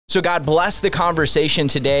So God bless the conversation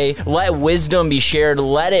today. Let wisdom be shared.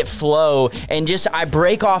 Let it flow. And just, I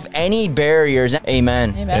break off any barriers. Amen.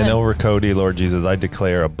 Amen. And over Cody, Lord Jesus, I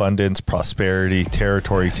declare abundance, prosperity,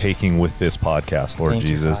 territory taking with this podcast, Lord Thank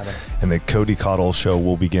Jesus. You, and the Cody Cottle show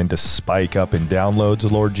will begin to spike up in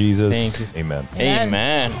downloads, Lord Jesus. Thank you. Amen.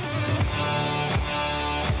 Amen.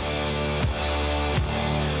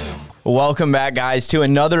 Welcome back, guys, to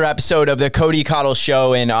another episode of the Cody Cottle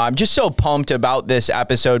Show. And I'm just so pumped about this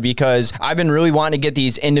episode because I've been really wanting to get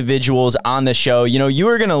these individuals on the show. You know, you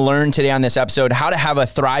are going to learn today on this episode how to have a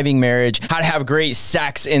thriving marriage, how to have great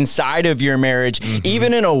sex inside of your marriage,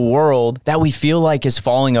 even in a world that we feel like is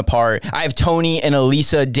falling apart. I have Tony and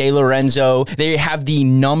Alisa DiLorenzo. They have the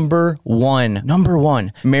number one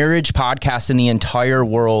marriage podcast in the entire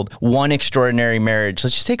world, One Extraordinary Marriage.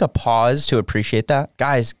 Let's just take a pause to appreciate that.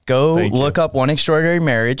 Guys, go look up One Extraordinary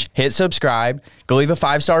Marriage, hit subscribe, go leave a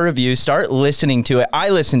 5-star review, start listening to it. I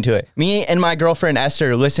listen to it. Me and my girlfriend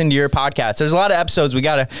Esther listen to your podcast. There's a lot of episodes we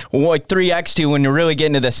got to like 3x to when you're really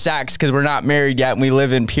getting to the sex because we're not married yet and we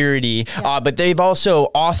live in purity. Yeah. But they've also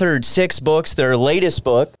authored 6 books. Their latest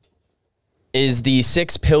book is the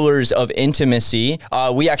 6 Pillars of Intimacy.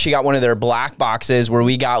 We actually got one of their black boxes where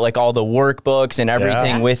we got like all the workbooks and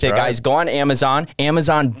everything with it. Right. Guys, go on Amazon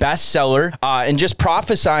bestseller, and just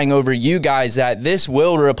prophesying over you guys that this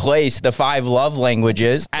will replace the 5 love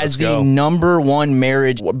languages as the number 1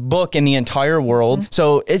 marriage book in the entire world.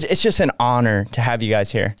 So it's just an honor to have you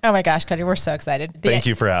guys here. Oh my gosh, Cody, we're so excited. Thank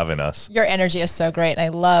you for having us. Your energy is so great. And I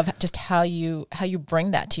love just how you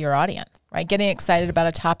bring that to your audience. Right? Getting excited about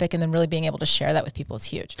a topic and then really being able to share that with people is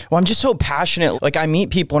huge. Well, I'm just so passionate. Like I meet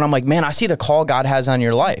people and I'm like, man, I see the call God has on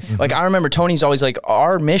your life. Like I remember Tony's always like,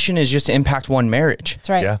 our mission is just to impact one marriage. That's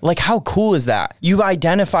right. Yeah. Like how cool is that? You've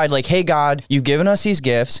identified like, hey God, you've given us these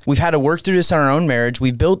gifts. We've had to work through this in our own marriage.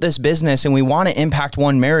 We've built this business and we want to impact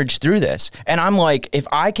one marriage through this. And I'm like, if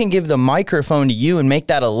I can give the microphone to you and make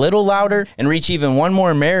that a little louder and reach even one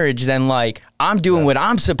more marriage, then like I'm doing what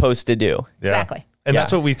I'm supposed to do. Yeah. Exactly. And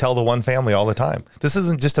that's what we tell the one family all the time. This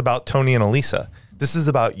isn't just about Tony and Alisa. This is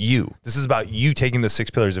about you. This is about you taking the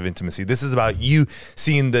 6 pillars of intimacy. This is about you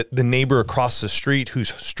seeing the neighbor across the street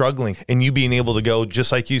who's struggling and you being able to go,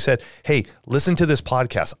 just like you said, hey, listen to this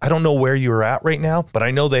podcast. I don't know where you're at right now, but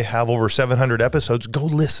I know they have over 700 episodes. Go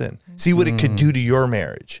listen. See what it could do to your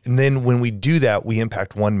marriage. And then when we do that, we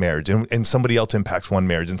impact one marriage and somebody else impacts one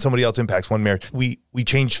marriage and somebody else impacts one marriage. We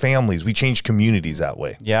change families. We change communities that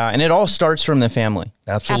way. Yeah. And it all starts from the family.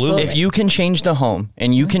 Absolutely. If you can change the home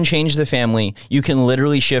and you can change the family, you can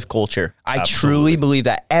literally shift culture. I truly believe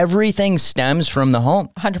that everything stems from the home.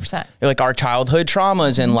 100%. Like our childhood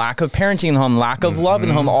traumas and lack of parenting in the home, lack of love in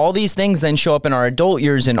the home, all these things then show up in our adult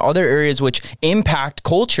years and other areas which impact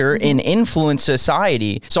culture and influence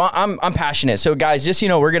society. So I'm passionate. So guys, just, you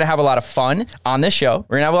know, we're going to have a lot of fun on this show.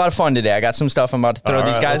 We're going to have a lot of fun today. I got some stuff I'm about to throw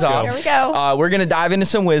these guys off. Here we go. We're going to dive into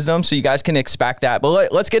some wisdom so you guys can expect that.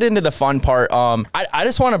 But let's get into the fun part. I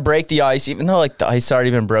just want to break the ice, even though like the ice has already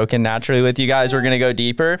been broken naturally with you guys. We're going to go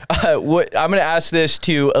deeper. I'm going to ask this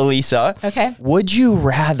to Alisa. Okay. Would you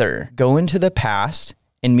rather go into the past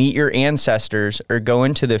and meet your ancestors or go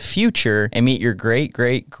into the future and meet your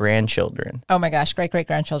great-great-grandchildren? Oh my gosh,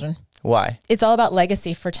 great-great-grandchildren. Why? It's all about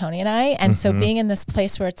legacy for Tony and I. And so being in this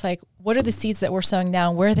place where it's like, what are the seeds that we're sowing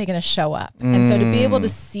now? Where are they going to show up? And so to be able to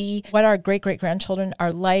see what our great-great-grandchildren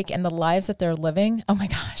are like and the lives that they're living, oh my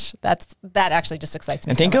gosh, that actually just excites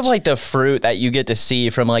me. And think of like the fruit that you get to see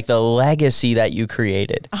from like the legacy that you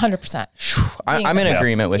created. 100%. I'm in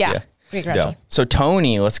agreement with you. Great-grandchildren. So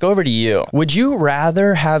Tony, let's go over to you. Would you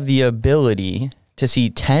rather have the ability to see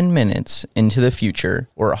 10 minutes into the future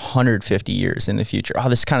or 150 years in the future? Oh,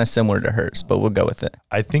 this is kind of similar to hers, but we'll go with it.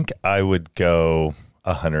 I think I would go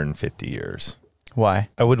 150 years. Why?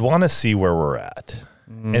 I would want to see where we're at.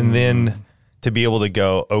 And then to be able to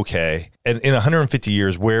go, okay, and in 150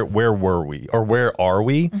 years, where were we or where are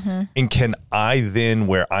we? And can I then,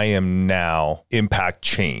 where I am now, impact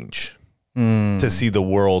change to see the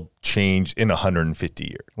world change in 150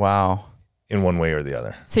 years? Wow. In one way or the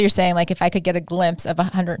other. So you're saying like, if I could get a glimpse of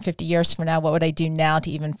 150 years from now, what would I do now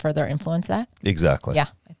to even further influence that? Exactly. Yeah,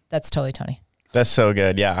 that's totally Tony. That's so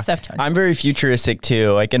good. Yeah. So Tony. I'm very futuristic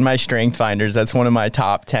too. Like in my strength finders, that's one of my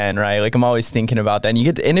top 10, right? Like I'm always thinking about that and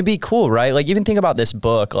and it'd be cool, right? Like even think about this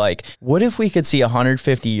book, like what if we could see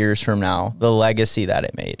 150 years from now, the legacy that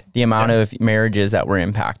it made, the amount of marriages that were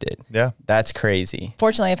impacted. Yeah. That's crazy.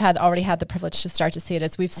 Fortunately, I've already had the privilege to start to see it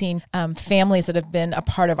as we've seen families that have been a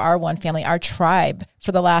part of our one family, our tribe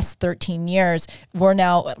for the last 13 years.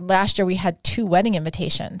 Last year we had 2 wedding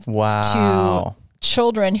invitations. Wow.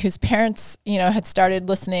 children whose parents, had started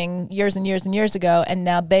listening years and years and years ago, and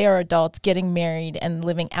now they are adults getting married and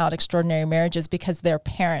living out extraordinary marriages because they're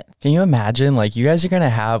parents. Can you imagine, like, you guys are going to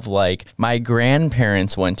have, like, my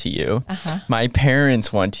grandparents went to you, my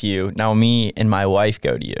parents went to you, now me and my wife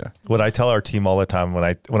go to you. What I tell our team all the time when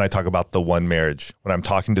I talk about the one marriage, when I'm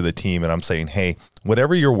talking to the team and I'm saying, hey,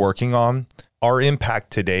 whatever you're working on, our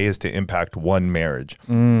impact today is to impact one marriage.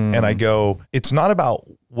 And I go, it's not about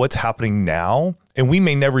what's happening now. And we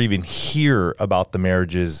may never even hear about the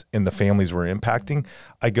marriages and the families we're impacting.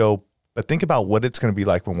 I go, but think about what it's going to be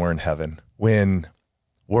like when we're in heaven, when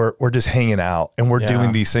we're just hanging out and we're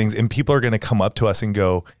doing these things, and people are going to come up to us and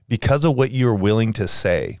go, because of what you're willing to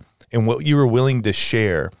say and what you were willing to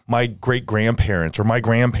share, my great grandparents or my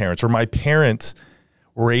grandparents or my parents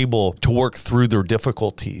were able to work through their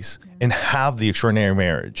difficulties and have the extraordinary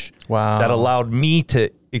marriage that allowed me to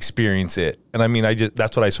experience it. And I mean,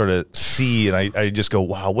 that's what I sort of see. And I just go,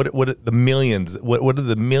 wow, what are the millions, what are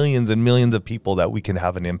the millions and millions of people that we can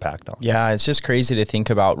have an impact on? Yeah. It's just crazy to think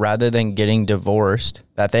about, rather than getting divorced,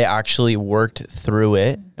 that they actually worked through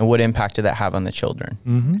it. And what impact did that have on the children?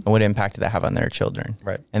 And what impact did that have on their children?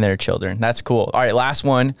 And their children. That's cool. All right. Last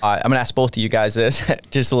one. I'm going to ask both of you guys this,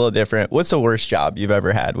 just a little different. What's the worst job you've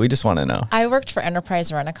ever had? We just want to know. I worked for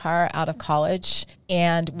Enterprise Rent-A-Car out of college,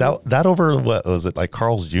 and that over, what was it, like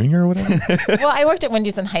Carl's Jr. or whatever? well, I worked at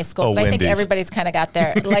Wendy's in high school, but I think everybody's kind of got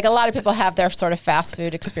their, like, a lot of people have their sort of fast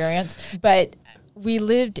food experience, but we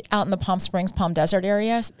lived out in the Palm Springs, Palm Desert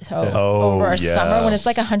area. So over our summer when it's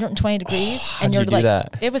like 120 degrees and you're like,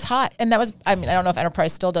 it was hot. And that was, I mean, I don't know if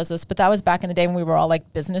Enterprise still does this, but that was back in the day when we were all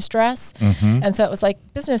like business dress. And so it was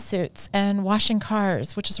like business suits and washing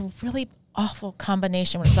cars, which is a really awful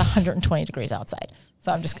combination when it's 120 degrees outside.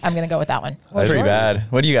 So I'm going to go with that one. That's pretty bad.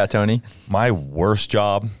 What do you got, Tony? My worst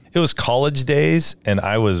job, it was college days, and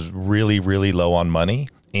I was really, really low on money.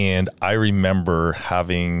 And I remember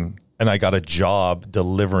I got a job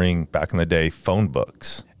delivering, back in the day, phone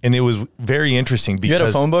books. And it was very interesting because— You had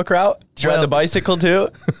a phone book route? Did you ride the bicycle too?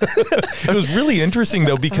 It was really interesting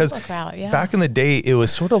though, because back in the day, it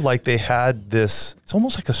was sort of like they had this, it's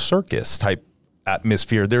almost like a circus type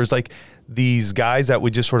atmosphere. There's like these guys that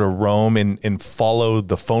would just sort of roam and follow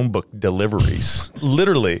the phone book deliveries,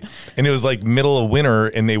 literally. And it was like middle of winter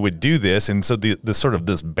and they would do this. And so the sort of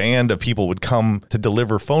this band of people would come to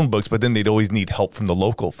deliver phone books, but then they'd always need help from the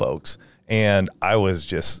local folks. And I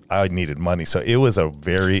needed money. So it was a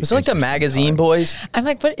very— It's like the magazine boys. I'm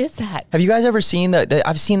like, what is that? Have you guys ever seen that?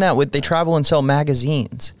 I've seen that they travel and sell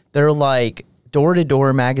magazines. They're like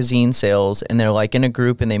door-to-door magazine sales, and they're like in a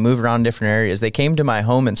group and they move around different areas. They came to my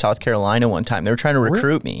home in South Carolina one time. They were trying to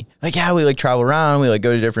recruit me. Like, yeah, we like travel around, we like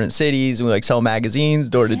go to different cities, and we like sell magazines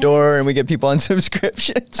door to door, and we get people on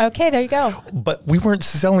subscriptions. Okay, there you go. But we weren't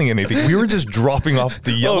selling anything. We were just dropping off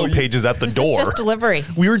the yellow pages at the door. This is just delivery.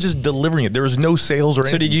 We were just delivering it. There was no sales or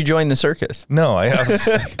anything. So did you join the circus? No, I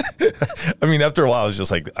have. I mean, after a while, I was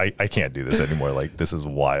just like, I can't do this anymore. Like, this is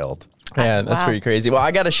wild. Yeah, that's pretty crazy. Well,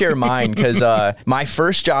 I got to share mine because my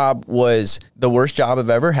first job was the worst job I've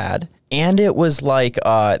ever had. And it was like,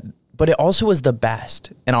 but it also was the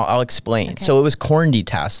best. And I'll explain. Okay. So it was corn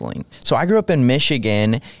detasseling. So I grew up in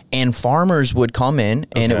Michigan, and farmers would come in,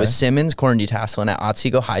 and it was Simmons corn detasseling at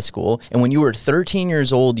Otsego High School. And when you were 13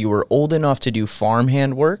 years old, you were old enough to do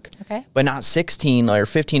farmhand work, but not 16 or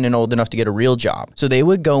 15 and old enough to get a real job. So they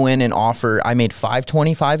would go in and offer, I made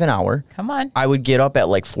 $5.25 an hour. Come on. I would get up at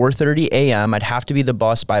like 4:30 a.m. I'd have to be the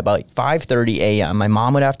bus by about like 5:30 a.m. My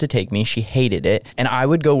mom would have to take me. She hated it. And I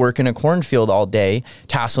would go work in a cornfield all day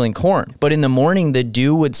tasseling corn. But in the morning, the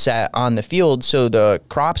dew would set on the field. So the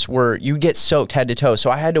crops you'd get soaked head to toe. So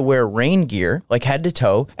I had to wear rain gear, like head to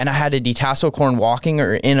toe. And I had to detassel corn walking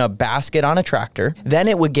or in a basket on a tractor. Then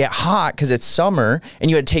it would get hot because it's summer, and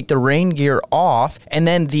you had to take the rain gear off. And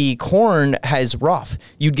then the corn has rough.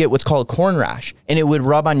 You'd get what's called corn rash. And it would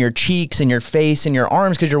rub on your cheeks and your face and your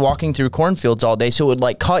arms because you're walking through cornfields all day. So it would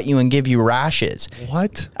like cut you and give you rashes.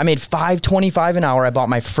 What? I made $5.25 an hour. I bought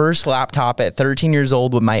my first laptop at 13 years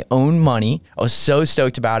old with my own money. I was so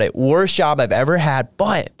stoked about it. Worst job I've ever had,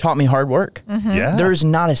 but taught me hard work. Yeah. There's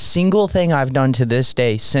not a single thing I've done to this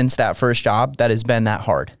day since that first job that has been that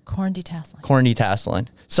hard. Corn detasseling. Corn detasseling.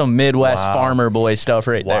 Some Midwest farmer boy stuff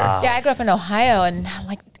right there. Yeah, I grew up in Ohio, and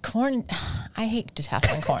like corn, I hate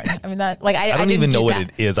detasseling corn. I mean, that like I don't even know what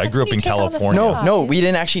it is. I grew up in California. No, we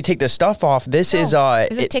didn't actually take the stuff off. This is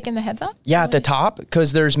it taking the heads off? Yeah, at the top,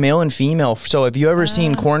 because there's male and female. So have you ever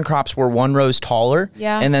seen corn crops where one row's taller?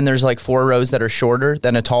 Yeah. And then there's like 4 rows that are shorter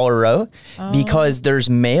than a taller row? Because there's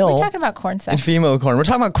male. We're talking about corn sex. And female corn. We're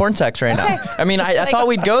talking about corn sex right now. I mean, I thought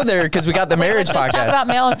we'd go there because we got the marriage podcast. Let's talk about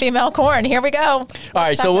male and female corn. Here we go. All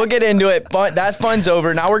right, so we'll get into it. That fun's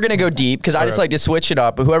over. Now we're going to go deep because I just like to switch it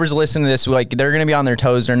up. But whoever's listening to this, like, they're going to be on their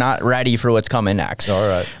toes. They're not ready for what's coming next. All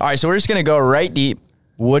right. All right, so we're just going to go right deep.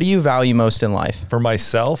 What do you value most in life? For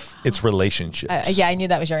myself, it's relationships. Yeah, I knew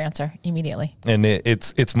that was your answer immediately. And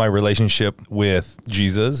it's my relationship with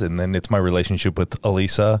Jesus, and then it's my relationship with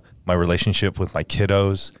Alisa, my relationship with my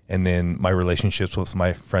kiddos, and then my relationships with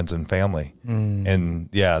my friends and family. And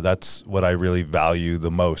yeah, that's what I really value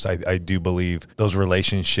the most. I do believe those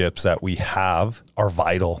relationships that we have are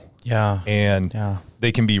vital. Yeah. And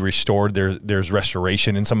they can be restored. There's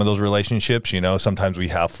restoration in some of those relationships. You know, sometimes we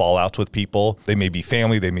have fallouts with people. They may be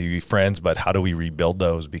family, they may be friends, but how do we rebuild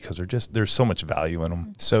those? Because there's so much value in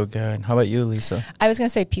them. So good. How about you, Lisa? I was going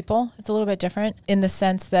to say people. It's a little bit different in the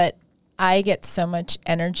sense that I get so much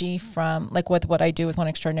energy from like with what I do with One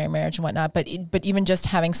Extraordinary Marriage and whatnot, but even just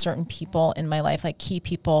having certain people in my life, like key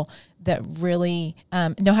people that really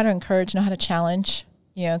know how to encourage, know how to challenge.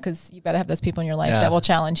 You know, because you've got to have those people in your life that will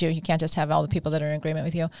challenge you. You can't just have all the people that are in agreement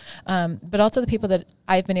with you. But also the people that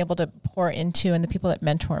I've been able to pour into and the people that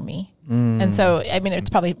mentor me. And so, I mean, it's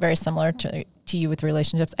probably very similar to you with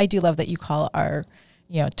relationships. I do love that you call our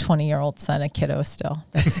 20-year-old son a kiddo still.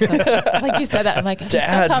 So, like you said that, I'm like,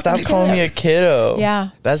 Dad, stop calling me a kiddo. Yeah.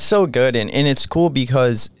 That's so good. And it's cool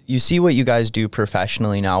because you see what you guys do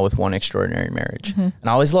professionally now with One Extraordinary Marriage. And I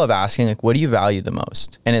always love asking, like, what do you value the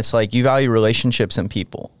most? And it's like, you value relationships and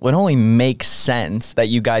people. It only makes sense that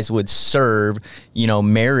you guys would serve,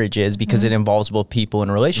 marriages because it involves both people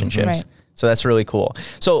and relationships. Right. So that's really cool.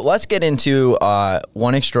 So let's get into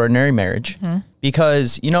One Extraordinary Marriage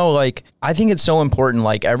because, I think it's so important.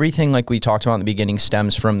 Like everything like we talked about in the beginning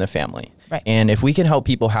stems from the family. Right. And if we can help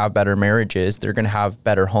people have better marriages, they're going to have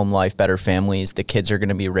better home life, better families. The kids are going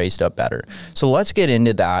to be raised up better. So let's get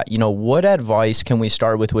into that. What advice can we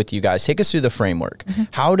start with you guys? Take us through the framework.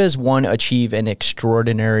 How does one achieve an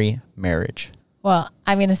extraordinary marriage? Well,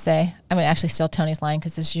 I'm going to actually steal Tony's line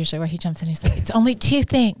because this is usually where he jumps in. He's like, it's only 2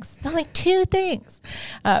 things. It's only 2 things.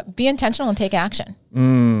 Be intentional and take action.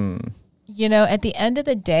 At the end of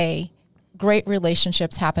the day, great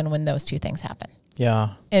relationships happen when those 2 things happen. Yeah.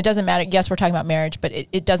 And it doesn't matter. Yes, we're talking about marriage, but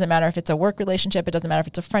it doesn't matter if it's a work relationship. It doesn't matter if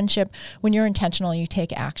it's a friendship. When you're intentional and you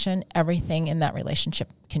take action, everything in that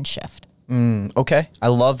relationship can shift. Okay. I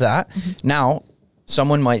love that. Now,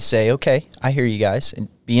 someone might say, okay, I hear you guys, and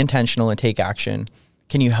be intentional and take action.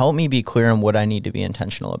 Can you help me be clear on what I need to be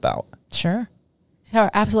intentional about? Sure,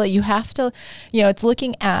 absolutely. You have to, it's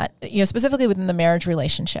looking at, specifically within the marriage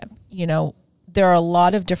relationship, there are a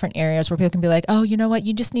lot of different areas where people can be like, oh, you know what?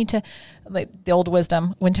 You just need to, like the old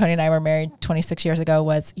wisdom when Tony and I were married 26 years ago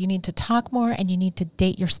was you need to talk more and you need to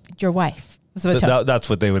date your wife. That's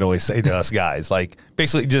what they would always say to us guys. Like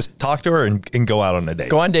basically just talk to her and go out on a date.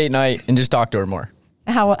 Go on date night and just talk to her more.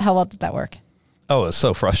 How well did that work? Oh, it's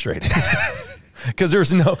so frustrating because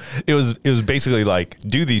it was basically like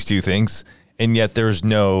do these 2 things. And yet there's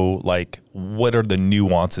no like, what are the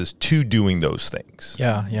nuances to doing those things?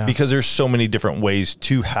 Yeah. Because there's so many different ways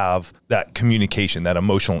to have that communication, that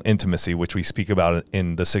emotional intimacy, which we speak about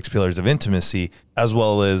in the 6 pillars of intimacy, as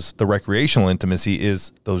well as the recreational intimacy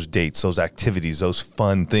is those dates, those activities, those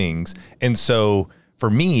fun things. And so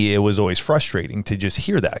for me, it was always frustrating to just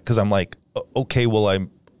hear that because I'm like, okay, well,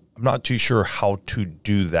 I'm not too sure how to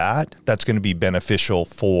do that. That's going to be beneficial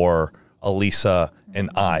for Alisa and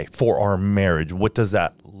I, for our marriage. What does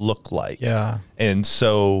that look like? Yeah. And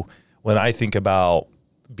so when I think about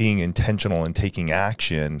being intentional and taking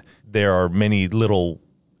action, there are many little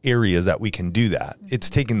areas that we can do that. It's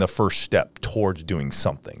taking the first step towards doing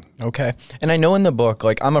something. Okay. And I know in the book,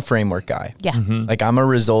 like I'm a framework guy. Yeah. Like I'm a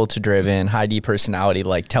results driven, high D personality.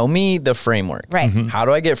 Like tell me the framework. Right. How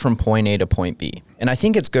do I get from point A to point B? And I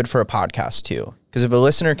think it's good for a podcast too. Because if a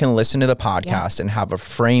listener can listen to the podcast and have a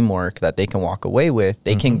framework that they can walk away with,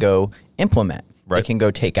 they can go implement. Right. They can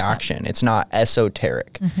go take action. It's not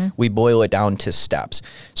esoteric. We boil it down to steps.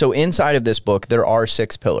 So inside of this book, there are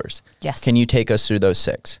 6 pillars. Yes. Can you take us through those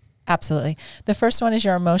 6? Absolutely. The first one is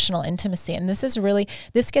your emotional intimacy. And this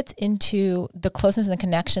gets into the closeness and the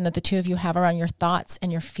connection that the 2 of you have around your thoughts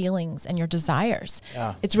and your feelings and your desires.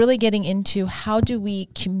 Yeah. It's really getting into how do we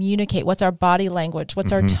communicate? What's our body language?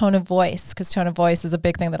 What's our tone of voice? Because tone of voice is a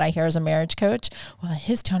big thing that I hear as a marriage coach. Well,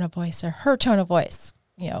 his tone of voice or her tone of voice,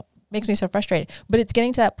 makes me so frustrated. But it's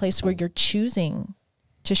getting to that place where you're choosing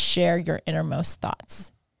to share your innermost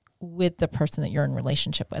thoughts with the person that you're in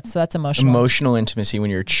relationship with. So that's emotional intimacy,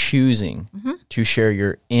 when you're choosing to share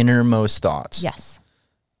your innermost thoughts. Yes.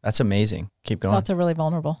 That's amazing. Keep going. Thoughts are really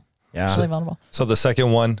vulnerable. Yeah. It's really vulnerable. So the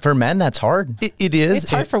second one, for men, that's hard. It is. It's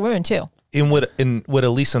hard for women too. In what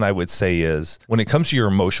Alisa and I would say is, when it comes to your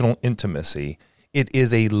emotional intimacy, it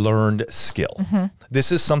is a learned skill.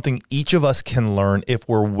 This is something each of us can learn if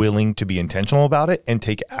we're willing to be intentional about it and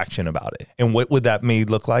take action about it. And what would that may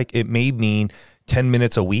look like? It may mean 10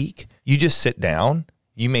 minutes a week. You just sit down.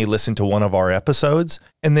 You may listen to one of our episodes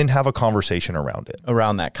and then have a conversation around it.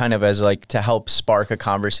 Around that, kind of as like to help spark a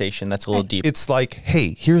conversation that's a little deeper. It's like,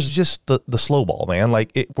 hey, here's just the slow ball, man.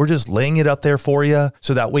 Like we're just laying it up there for you.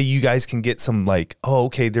 So that way you guys can get some like, oh,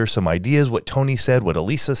 okay, there's some ideas, what Tony said, what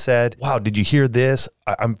Alisa said. Wow, did you hear this?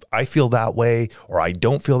 I feel that way, or I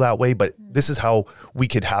don't feel that way, but this is how we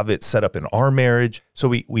could have it set up in our marriage. So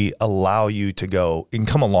we allow you to go and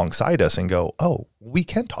come alongside us and go, oh, we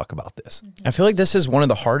can talk about this. I feel like this is one of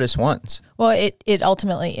the hardest ones. Well, it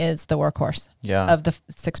ultimately is the workhorse of the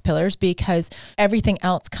 6 pillars, because everything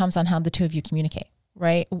else comes on how the two of you communicate,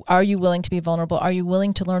 right? Are you willing to be vulnerable? Are you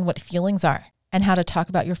willing to learn what feelings are and how to talk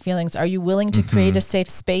about your feelings? Are you willing to create a safe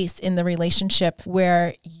space in the relationship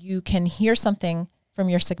where you can hear something from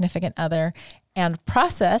your significant other and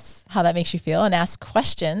process how that makes you feel and ask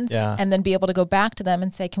questions and then be able to go back to them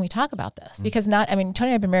and say, can we talk about this? Because Tony and I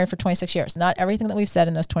have been married for 26 years. Not everything that we've said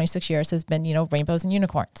in those 26 years has been, rainbows and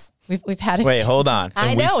unicorns. We've had it. Wait, hold on.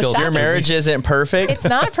 I know. Your marriage isn't perfect. It's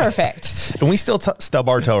not perfect. And we still stub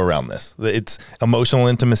our toe around this. It's emotional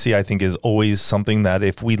intimacy, I think, is always something that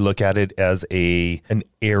if we look at it as an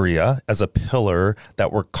area, as a pillar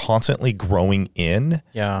that we're constantly growing in,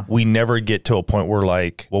 we never get to a point where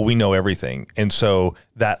like, well, we know everything. And so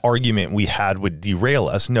that argument we had would derail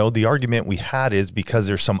us. No, the argument we had is because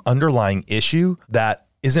there's some underlying issue that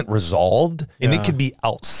isn't resolved, and it could be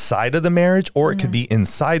outside of the marriage or it could be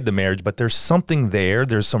inside the marriage, but there's something there.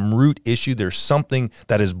 There's some root issue. There's something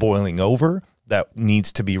that is boiling over that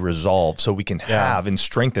needs to be resolved so we can have and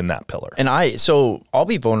strengthen that pillar. And I'll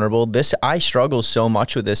be vulnerable. I struggle so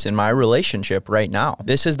much with this in my relationship right now.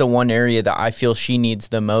 This is the one area that I feel she needs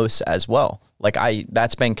the most as well. Like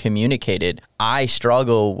that's been communicated. I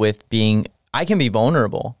struggle with I can be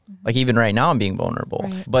vulnerable. Like even right now I'm being vulnerable,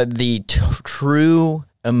 but the true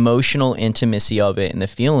emotional intimacy of it and the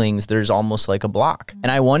feelings, there's almost like a block.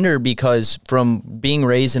 And I wonder, because from being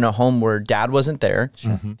raised in a home where dad wasn't there,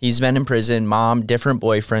 he's been in prison, mom, different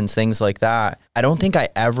boyfriends, things like that. I don't think I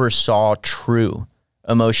ever saw true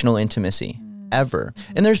emotional intimacy. Ever.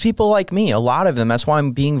 And there's people like me, a lot of them. That's why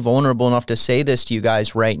I'm being vulnerable enough to say this to you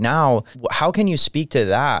guys right now. How can you speak to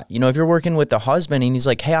that? If you're working with the husband and he's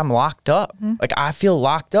like, hey, I'm locked up. Like I feel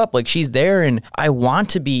locked up. Like she's there and I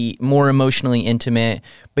want to be more emotionally intimate,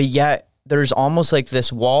 but yet there's almost like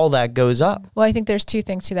this wall that goes up. Well, I think there's 2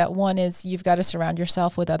 things to that. One is you've got to surround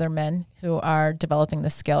yourself with other men who are developing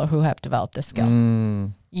this skill or who have developed this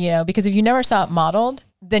skill. Because if you never saw it modeled,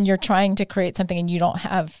 then you're trying to create something and you don't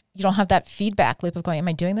have that feedback loop of going, am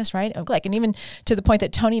I doing this right? And even to the point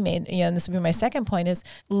that Tony made, and this would be my second point, is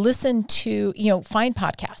listen to, find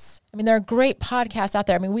podcasts. There are great podcasts out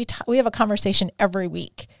there. We have a conversation every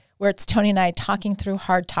week where it's Tony and I talking through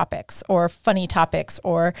hard topics or funny topics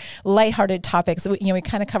or lighthearted topics. We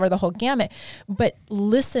kind of cover the whole gamut, but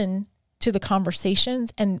listen to the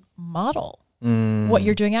conversations and model what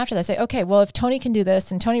you're doing after that. Say, okay, well, if Tony can do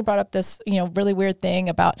this, and Tony brought up this, really weird thing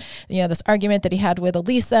about, this argument that he had with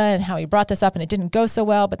Alisa and how he brought this up and it didn't go so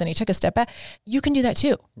well, but then he took a step back. You can do that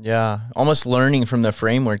too. Yeah. Almost learning from the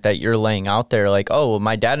framework that you're laying out there. Like, oh, well,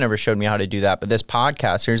 my dad never showed me how to do that, but this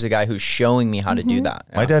podcast, here's a guy who's showing me how to do that.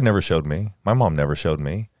 My dad never showed me. My mom never showed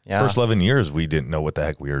me. First 11 years, we didn't know what the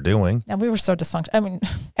heck we were doing. And we were so dysfunctional.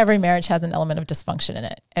 Every marriage has an element of dysfunction in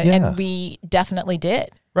it. And we definitely did.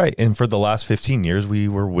 Right. And for the last 15 years, we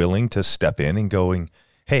were willing to step in and going,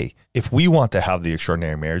 hey, if we want to have the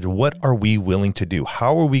extraordinary marriage, what are we willing to do?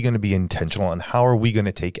 How are we going to be intentional and how are we going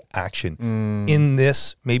to take action in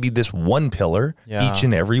this, maybe this one pillar each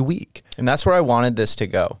and every week? And that's where I wanted this to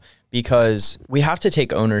go. Because we have to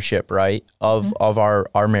take ownership, right, of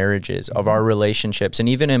our marriages, of our relationships. And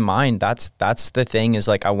even in mine, that's the thing, is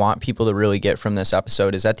like, I want people to really get from this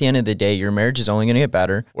episode is at the end of the day, your marriage is only going to get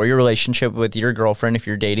better, or your relationship with your girlfriend, if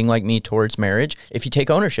you're dating like me, towards marriage, if you take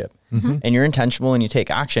ownership and you're intentional and you take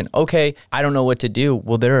action. Okay, I don't know what to do.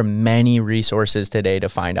 Well, there are many resources today to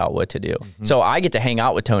find out what to do. So I get to hang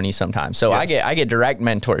out with Tony sometimes. So I get direct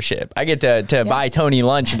mentorship. I get to buy Tony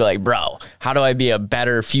lunch and be like, bro, how do I be a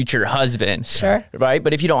better future husband? Sure. Right.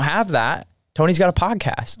 But if you don't have that, Tony's got a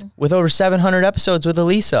podcast with over 700 episodes with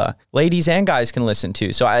Alisa. Ladies and guys can listen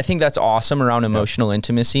to. So I think that's awesome around emotional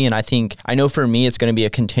intimacy. And I know for me, it's going to be a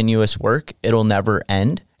continuous work. It'll never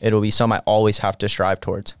end. It'll be something I always have to strive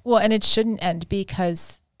towards. Well, and it shouldn't end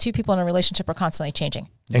because two people in a relationship are constantly changing.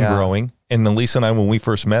 And growing. And Alisa and I, when we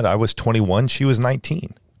first met, I was 21, she was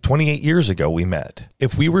 19. 28 years ago we met.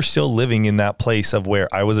 If we were still living in that place of where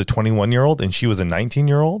I was a 21-year-old and she was a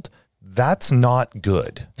 19-year-old, that's not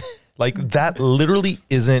good. Like that literally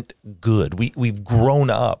isn't good. We've grown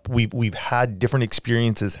up. We've had different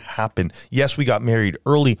experiences happen. Yes, we got married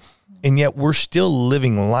early, and yet we're still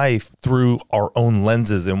living life through our own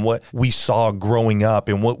lenses and what we saw growing up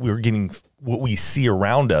and what we see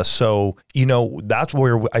around us. So, that's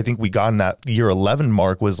where I think we got in that year 11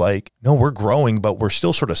 mark was like, no, we're growing, but we're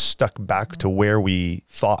still sort of stuck back to where we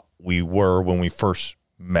thought we were when we first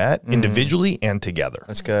met individually and together.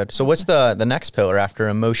 That's good. So what's the next pillar after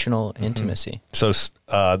emotional intimacy? So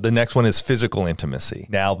the next one is physical intimacy.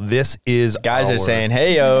 Now this is guys are saying,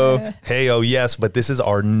 hey, yo, yes, but this is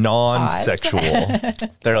our non-sexual.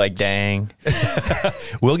 They're like, dang.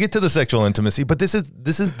 We'll get to the sexual intimacy, but this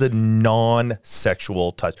is the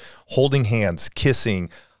non-sexual touch, holding hands,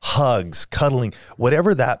 kissing, hugs, cuddling,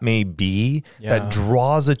 whatever that may be, that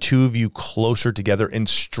draws the two of you closer together and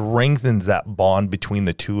strengthens that bond between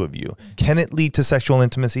the two of you. Can it lead to sexual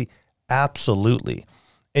intimacy? Absolutely.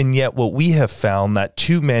 And yet what we have found that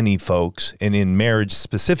too many folks, and in marriage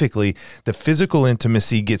specifically, the physical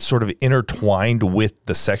intimacy gets sort of intertwined with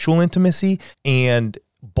the sexual intimacy, and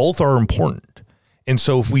both are important. And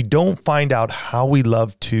so if we don't find out how we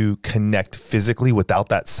love to connect physically without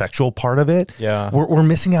that sexual part of it, we're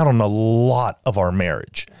missing out on a lot of our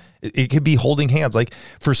marriage. It could be holding hands. Like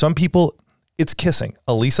for some people, it's kissing.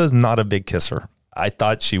 Alisa's not a big kisser. I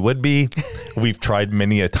thought she would be. We've tried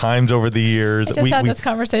many a times over the years. I just had this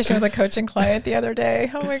conversation with a coaching client the other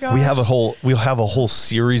day. Oh my gosh. We'll have a whole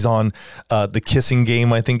series on the kissing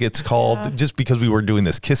game, I think it's called, just because we were doing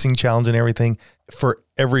this kissing challenge and everything. For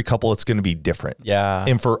every couple, it's going to be different. Yeah.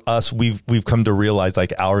 And for us, we've come to realize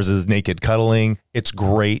like ours is naked cuddling. It's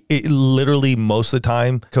great. It literally most of the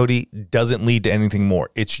time, Cody, doesn't lead to anything more.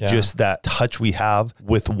 It's just that touch we have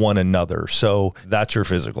with one another. So that's your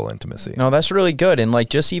physical intimacy. No, that's really good. And like,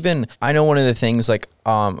 just even, I know one of the things like,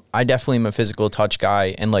 I definitely am a physical touch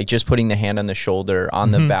guy, and like just putting the hand on the shoulder, on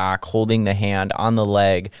the back, holding the hand on the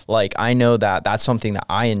leg. Like I know that that's something that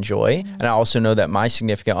I enjoy. And I also know that my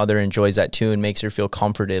significant other enjoys that too and makes her feel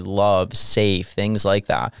comforted, loved, safe, things like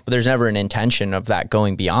that. But there's never an intention of that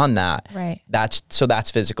going beyond that. Right. That's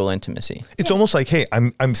physical intimacy. It's almost like, hey,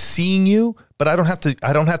 I'm seeing you, but I don't have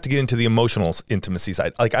to get into the emotional intimacy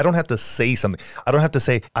side. Like I don't have to say something. I don't have to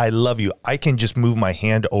say, I love you. I can just move my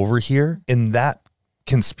hand over here, and that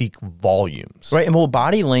can speak volumes. Right. And well,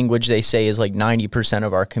 body language, they say, is like 90%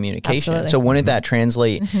 of our communication. Absolutely. So wouldn't that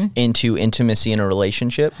translate into intimacy in a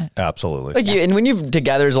relationship? Absolutely. Like and when you've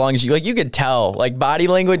together as long as you, like, you could tell, like body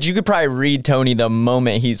language, you could probably read Tony the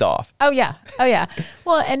moment he's off. Oh yeah. Oh yeah.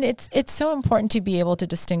 Well, and it's so important to be able to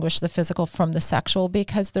distinguish the physical from the sexual,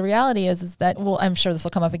 because the reality is that, well, I'm sure this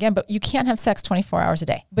will come up again, but you can't have sex 24 hours a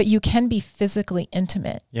day, but you can be physically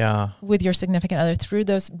intimate with your significant other through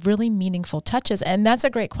those really meaningful touches. And that's a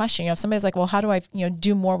great question. If somebody's like, well, how do I,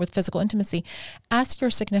 do more with physical intimacy? Ask your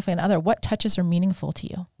significant other, what touches are meaningful to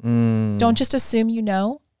you? Don't just assume you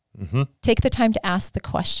know. Take the time to ask the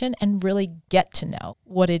question and really get to know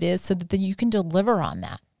what it is so that then you can deliver on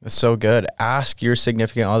that. That's so good. Ask your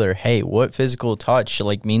significant other, hey, what physical touch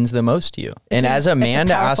like means the most to you? And as a man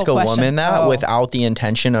to ask a woman that without the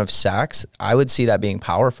intention of sex, I would see that being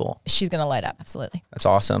powerful. She's going to light up. Absolutely. That's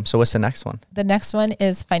awesome. So what's the next one? The next one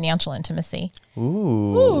is financial intimacy.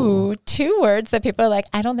 Ooh. Two words that people are like,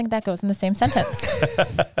 I don't think that goes in the same sentence.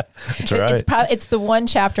 That's right. It's the one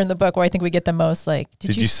chapter in the book where I think we get the most like,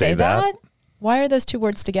 did you say that? Why are those two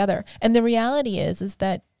words together? And the reality is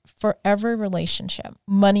that for every relationship,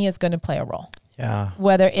 money is going to play a role. Yeah.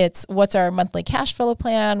 Whether it's what's our monthly cash flow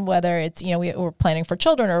plan, whether it's, we're planning for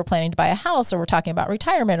children, or we're planning to buy a house, or we're talking about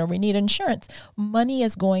retirement, or we need insurance, money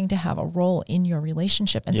is going to have a role in your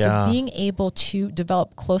relationship. And so being able to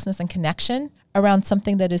develop closeness and connection around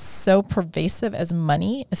something that is so pervasive as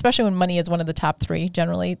money, especially when money is one of the top three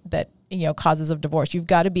generally that, causes of divorce, you've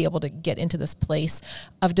got to be able to get into this place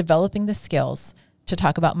of developing the skills to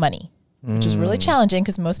talk about money, which is really challenging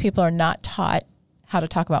because most people are not taught how to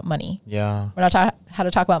talk about money. Yeah. We're not taught how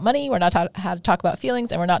to talk about money. We're not taught how to talk about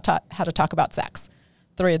feelings, and we're not taught how to talk about sex.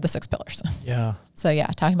 3 of the 6 pillars. Yeah. So yeah,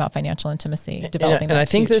 talking about financial intimacy, developing and I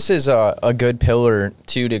think this is a good pillar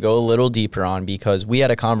too to go a little deeper on, because we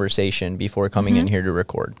had a conversation before coming in here to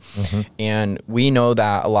record. And we know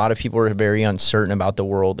that a lot of people are very uncertain about the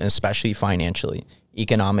world, and especially financially,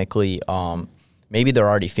 economically. Maybe they're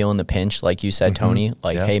already feeling the pinch, like you said, Tony,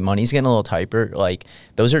 like, hey, money's getting a little tighter. Like,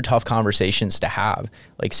 those are tough conversations to have,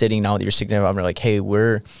 like sitting down with your significant other, like, hey,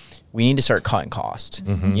 we need to start cutting costs,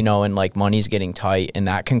 you know, and like money's getting tight, and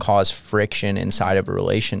that can cause friction inside of a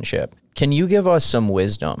relationship. Can you give us some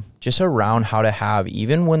wisdom just around how to have,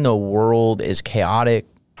 even when the world is chaotic,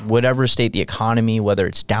 whatever state the economy, whether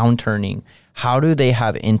it's downturning, how do they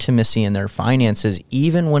have intimacy in their finances,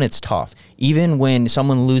 even when it's tough, even when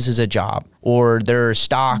someone loses a job or their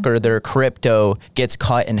stock or their crypto gets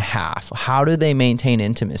cut in half? How do they maintain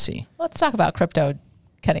intimacy? Let's talk about crypto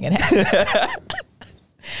cutting in half.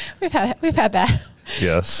 We've had that.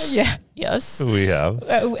 Yes. Yeah. Yes. We have.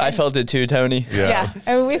 I felt it too, Tony. Yeah.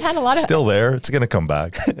 I mean, we've had a lot of still there. It's going to come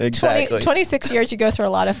back. Exactly. 26 years, you go through a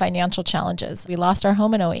lot of financial challenges. We lost our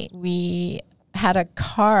home in 2008. We had a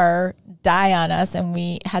car die on us, and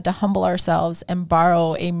we had to humble ourselves and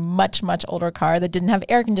borrow a much, much older car that didn't have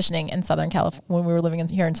air conditioning in Southern California when we were living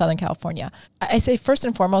here in Southern California. I say, first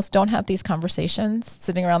and foremost, don't have these conversations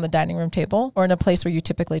sitting around the dining room table or in a place where you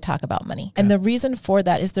typically talk about money. And the reason for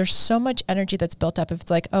that is there's so much energy that's built up. If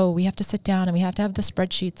it's like, oh, we have to sit down and we have to have the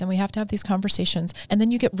spreadsheets and we have to have these conversations. And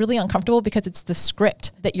then you get really uncomfortable because it's the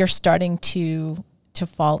script that you're starting to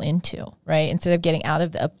fall into, right? Instead of getting out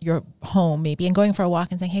of your home maybe and going for a walk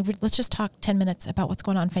and saying, hey, let's just talk 10 minutes about what's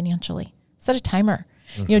going on financially. Set a timer.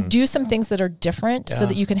 You know, do some things that are different so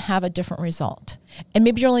that you can have a different result. And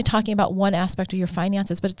maybe you're only talking about one aspect of your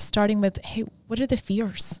finances, but it's starting with, hey, what are the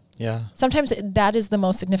fears? Yeah. Sometimes that is the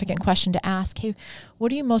most significant question to ask. Hey,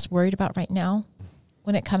 what are you most worried about right now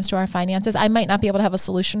when it comes to our finances? I might not be able to have a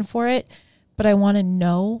solution for it, but I want to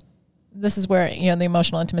know. This is where, you know, the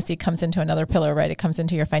emotional intimacy comes into another pillar, right? It comes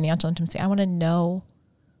into your financial intimacy. I want to know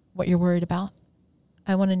what you're worried about.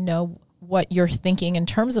 I want to know what you're thinking in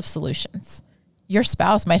terms of solutions. Your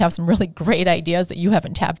spouse might have some really great ideas that you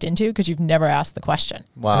haven't tapped into because you've never asked the question.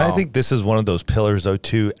 Wow. And I think this is one of those pillars, though,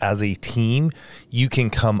 too. As a team, you can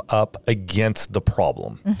come up against the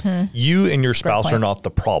problem. You and your spouse are not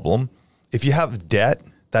the problem. If you have debt,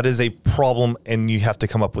 that is a problem, and you have to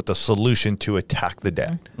come up with a solution to attack the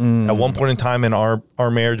debt. At one point in time in our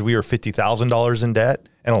marriage, we were $50,000 in debt,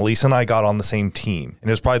 and Alisa and I got on the same team. And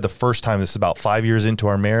it was probably the first time, this is about 5 years into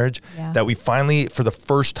our marriage, that we finally, for the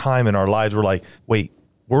first time in our lives, were like, wait,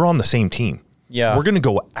 we're on the same team. Yeah. We're going to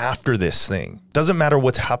go after this thing. Doesn't matter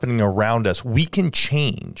what's happening around us. We can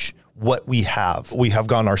change what we have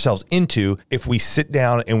gotten ourselves into if we sit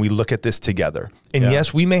down and we look at this together. And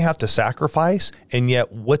yes, we may have to sacrifice, and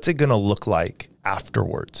yet what's it going to look like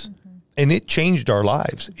afterwards? And it changed our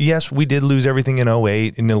lives. Yes, we did lose everything in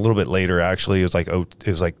 2008, and a little bit later, actually, it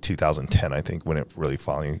was like 2010, I think, when it really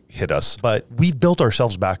finally hit us. But we built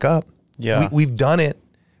ourselves back up. Yeah. We've done it,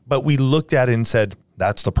 but we looked at it and said,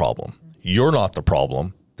 that's the problem. You're not the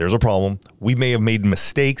problem. There's a problem. We may have made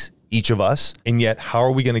mistakes, each of us, and yet how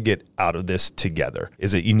are we going to get out of this together?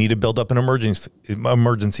 Is it you need to build up an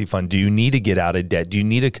emergency fund? Do you need to get out of debt? Do you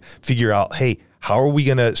need to figure out, hey, how are we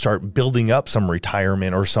going to start building up some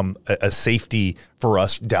retirement or a safety for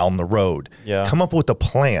us down the road? Yeah. Come up with a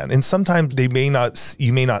plan. And sometimes you may not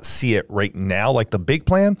see it right now, like the big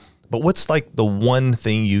plan, but what's like the one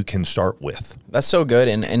thing you can start with? That's so good.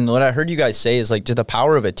 And what I heard you guys say is like to the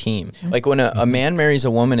power of a team. Like when a man marries a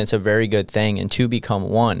woman, it's a very good thing, and two become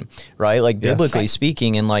one, right? Like biblically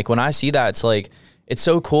speaking. And like when I see that, it's like, it's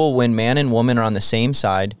so cool when man and woman are on the same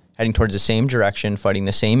side, heading towards the same direction, fighting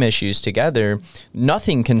the same issues together.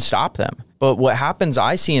 Nothing can stop them. But what happens,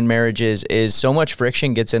 I see in marriages, is so much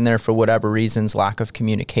friction gets in there for whatever reasons, lack of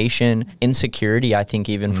communication, insecurity, I think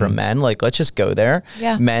even from men. Like, let's just go there.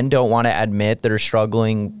 Yeah. Men don't want to admit they're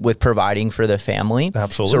struggling with providing for the family.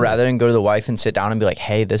 Absolutely. So rather than go to the wife and sit down and be like,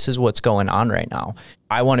 hey, this is what's going on right now.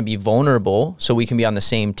 I want to be vulnerable so we can be on the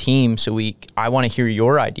same team. So I want to hear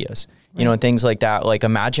your ideas. You know, and things like that. Like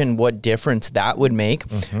imagine what difference that would make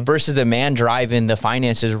versus the man driving the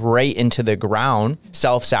finances right into the ground,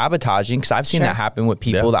 self-sabotaging, because I've seen that happen with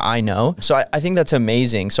people that I know. So I think that's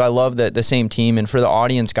amazing. So I love that the same team. And for the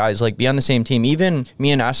audience, guys, like be on the same team. Even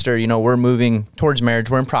me and Esther, you know, we're moving towards marriage.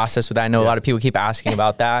 We're in process with that. I know a lot of people keep asking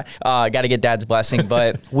about that. Got to get dad's blessing.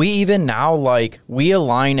 But we even now, like, we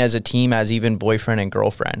align as a team as even boyfriend and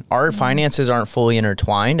girlfriend. Our finances aren't fully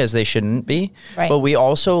intertwined as they shouldn't be. Right. But we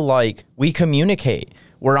also like, we communicate.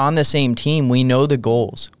 We're on the same team. We know the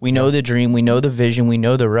goals. We know the dream. We know the vision. We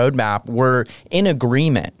know the roadmap. We're in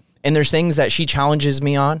agreement. And there's things that she challenges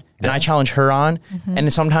me on and I challenge her on.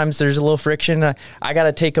 And sometimes there's a little friction. I got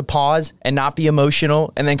to take a pause and not be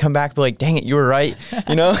emotional and then come back and be like, dang it, you were right.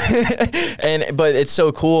 You know, but it's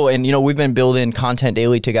so cool. And, you know, we've been building content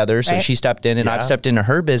daily together. So she stepped in and I've stepped into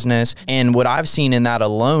her business. And what I've seen in that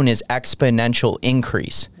alone is exponential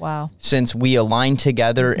increase. Wow. Since we aligned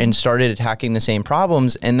together and started attacking the same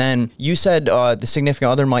problems. And then you said the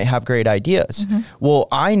significant other might have great ideas. Well,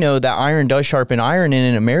 I know that iron does sharpen iron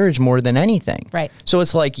in a marriage more than anything. Right. So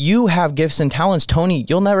it's like you have gifts and talents, Tony,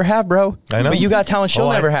 you'll never have, bro. I know. But you got talents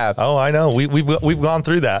she'll never have. Oh, I know. We've gone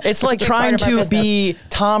through that. It's like trying to be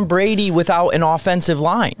Tom Brady without an offensive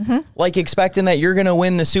line. Like expecting that you're going to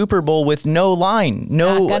win the Super Bowl with no line.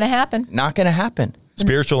 No, not going to happen. Not going to happen.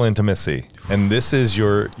 Spiritual intimacy. And this is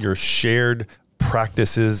your shared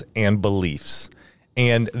practices and beliefs.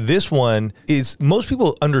 And this one is, most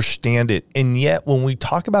people understand it. And yet when we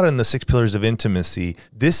talk about it in the 6 pillars of intimacy,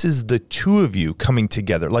 this is the two of you coming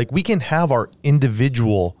together. Like we can have our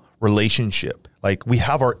individual relationship. Like we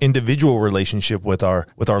have our individual relationship with our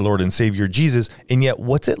Lord and Savior Jesus. And yet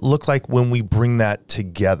what's it look like when we bring that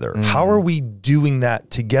together? How are we doing that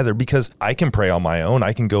together? Because I can pray on my own.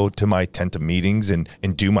 I can go to my tent of meetings and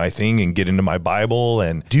do my thing and get into my Bible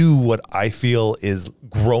and do what I feel is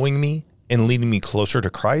growing me and leading me closer to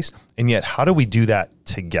Christ. And yet, how do we do that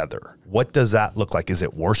together? What does that look like? Is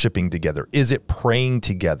it worshiping together? Is it praying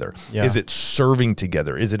together? Yeah. Is it serving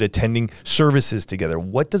together? Is it attending services together?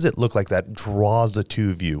 What does it look like that draws the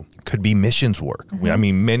two of you? Could be missions work. I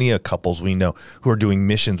mean, many couples we know who are doing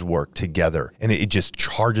missions work together, and it just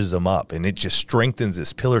charges them up, and it just strengthens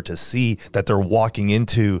this pillar to see that they're walking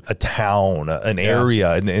into a town, an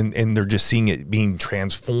area, and they're just seeing it being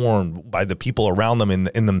transformed by the people around them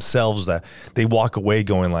and themselves, that they walk away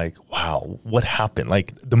going like, wow, what happened?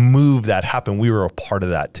 Like the move that happened, we were a part of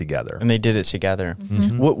that together. And they did it together.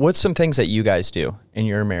 What's some things that you guys do in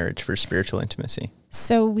your marriage for spiritual intimacy?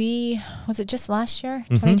 So was it just last year,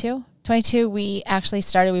 22, we actually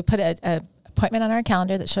started, we put a appointment on our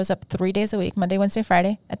calendar that shows up 3 days a week, Monday, Wednesday,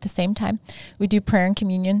 Friday at the same time. We do prayer and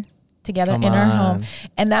communion together in our home.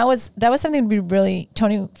 And that was something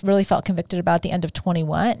Tony really felt convicted about at the end of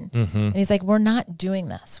 21. And he's like, we're not doing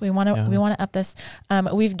this. We want to up this.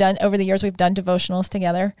 Over the years, we've done devotionals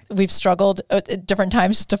together. We've struggled at different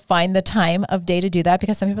times just to find the time of day to do that,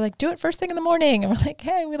 because some people are like, do it first thing in the morning. And we're like,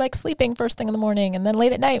 hey, we like sleeping first thing in the morning. And then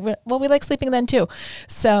late at night, we like sleeping then too.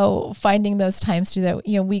 So finding those times to do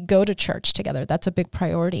that, we go to church together. That's a big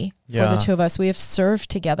priority for the two of us. We have served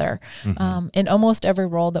together in almost every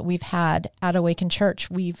role that we've had at Awaken Church.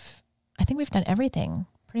 I think we've done everything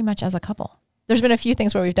pretty much as a couple. There's been a few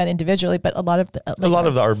things where we've done individually, but a lot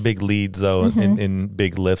of our big leads though, in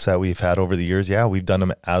big lifts that we've had over the years. Yeah, we've done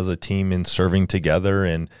them as a team and serving together.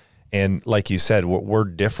 And like you said, we're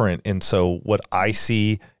different. And so what I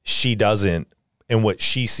see, she doesn't. And what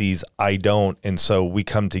she sees, I don't. And so we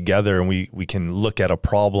come together and we can look at a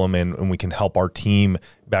problem and we can help our team.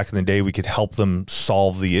 Back in the day, we could help them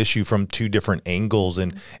solve the issue from 2 different angles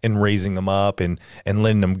and raising them up and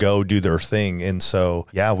letting them go do their thing. And so,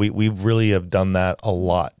 yeah, we really have done that a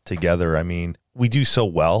lot together. I mean, we do so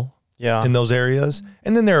well in those areas.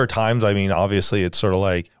 And then there are times, I mean, obviously it's sort of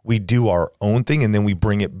like we do our own thing and then we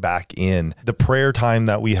bring it back in. The prayer time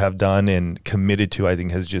that we have done and committed to, I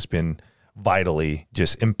think, has just been vitally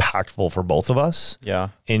just impactful for both of us. Yeah.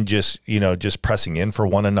 And just pressing in for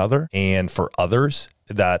one another and for others,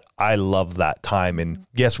 that I love that time. And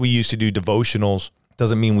yes, we used to do devotionals.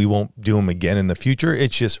 Doesn't mean we won't do them again in the future.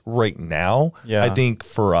 It's just right now, I think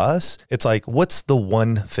for us, it's like, what's the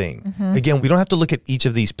one thing? Again, we don't have to look at each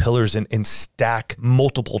of these pillars and stack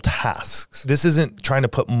multiple tasks. This isn't trying to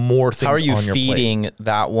put more things on your plate. How are you feeding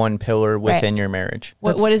that one pillar within your marriage?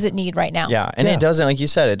 What does it need right now? Yeah. And it doesn't, like you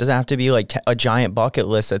said, it doesn't have to be like a giant bucket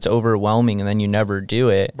list that's overwhelming and then you never do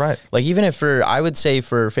it. Right. Like even if I would say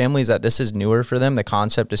for families that this is newer for them, the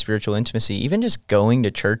concept of spiritual intimacy, even just going to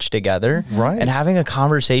church together and having a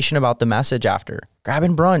conversation about the message after,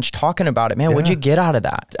 grabbing brunch, talking about it, man, what'd you get out of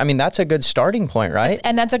that? I mean, that's a good starting point, right?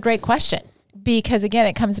 And that's a great question. Because again,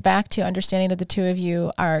 it comes back to understanding that the two of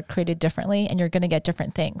you are created differently and you're going to get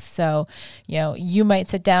different things. So, you might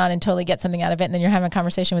sit down and totally get something out of it. And then you're having a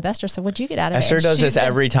conversation with Esther. So what'd you get out of Esther it? Esther does this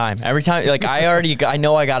every time. Like I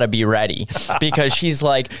know I got to be ready because she's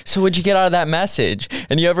like, so what'd you get out of that message?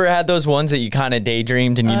 And you ever had those ones that you kind of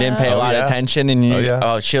daydreamed and you didn't pay a lot of attention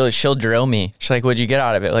and she'll drill me. She's like, what'd you get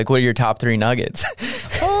out of it? Like, what are your top 3 nuggets?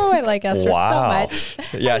 Oh, I like Esther Wow. so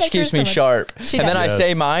much. Yeah, she keeps me sharp. She and then does. I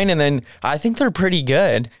say mine, and then I think they're pretty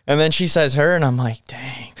good. And then she says her, and I'm like,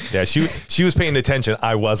 dang. Yeah, she was paying attention.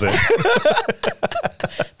 I wasn't.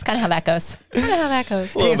 It's kind of how that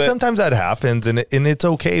goes. Hey, sometimes that happens and it's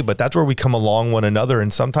okay, but that's where we come along one another.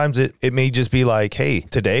 And sometimes it may just be like, hey,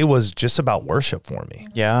 today was just about worship for me.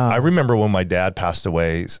 Yeah. I remember when my dad passed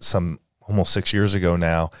away almost 6 years ago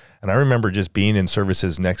now. And I remember just being in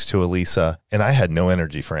services next to Alisa, and I had no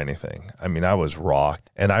energy for anything. I mean, I was rocked.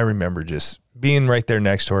 And I remember just being right there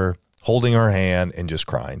next to her, holding her hand and just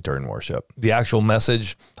crying during worship. The actual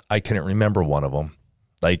message, I couldn't remember one of them.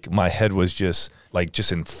 Like my head was just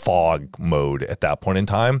in fog mode at that point in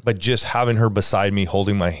time. But just having her beside me,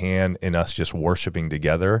 holding my hand and us just worshiping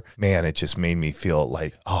together, man, it just made me feel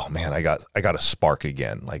like, oh man, I got a spark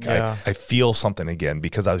again. Like I feel something again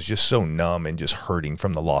because I was just so numb and just hurting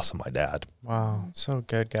from the loss of my dad. Wow. So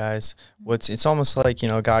good, guys. It's almost like,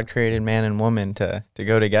 God created man and woman to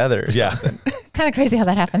go together. Yeah. It's kind of crazy how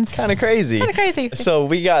that happens. Kind of crazy. So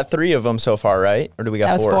we got 3 of them so far, right? Or do we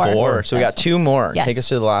got 4? 4. So we got 2 more. Yes. Take us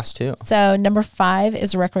to the last 2. So number 5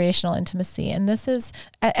 is recreational intimacy. And this is,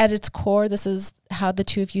 at its core, this is how the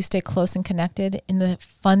two of you stay close and connected in the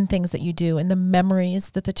fun things that you do and the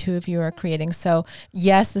memories that the two of you are creating. So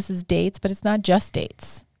yes, this is dates, but it's not just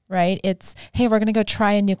dates. Right? It's, hey, we're going to go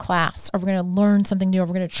try a new class, or we're going to learn something new, or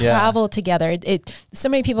we're going to travel together. So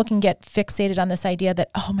many people can get fixated on this idea that,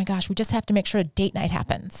 oh my gosh, we just have to make sure a date night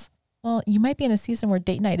happens. Well, you might be in a season where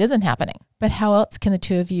date night isn't happening, but how else can the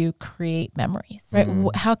two of you create memories, right?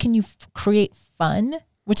 How can you create fun?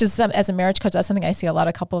 Which is, as a marriage coach, that's something I see a lot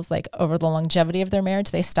of couples, like over the longevity of their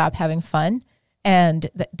marriage, they stop having fun and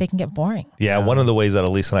they can get boring. Yeah. One of the ways that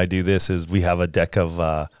Alisa and I do this is we have a deck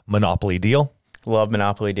of Monopoly Deal. Love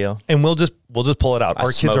Monopoly Deal. And we'll just pull it out.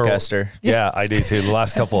 Our kids are Esther. Yeah, I do too. The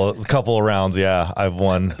last couple of rounds, yeah, I've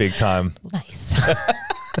won big time. Nice.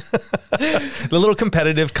 The little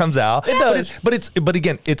competitive comes out. It does. But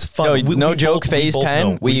again, it's fun. No joke, phase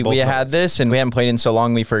 10. We had this and we haven't played in so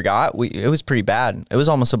long we forgot. It was pretty bad. It was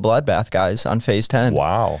almost a bloodbath, guys, on phase 10.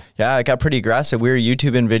 Wow. Yeah, it got pretty aggressive. We were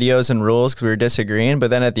YouTubing videos and rules because we were disagreeing, but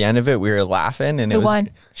then at the end of it, we were laughing and Who won?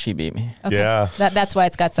 She beat me. Okay. Yeah. That's why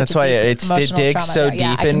it's got such That's why it digs so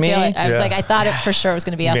there. deep in me. I was like, I thought it for sure was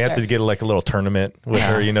going to be You may Esther. have to get like a little tournament with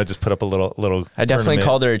her, just put up a little I definitely tournament.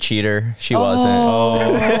 called her a cheater. She wasn't.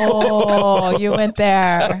 Oh, you went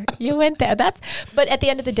there. But at the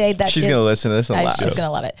end of the day, she's going to listen to this and laugh. She's going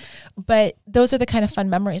to love it. But those are the kind of fun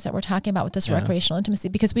memories that we're talking about with this recreational intimacy,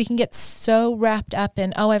 because we can get so wrapped up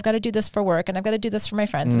in, oh, I've got to do this for work and I've got to do this for my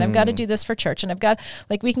friends and I've got to do this for church. And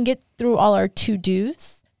we can get through all our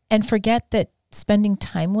to-dos and forget that spending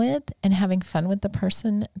time with and having fun with the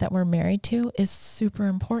person that we're married to is super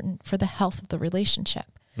important for the health of the relationship.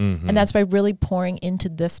 And that's why really pouring into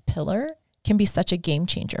this pillar can be such a game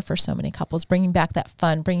changer for so many couples, bringing back that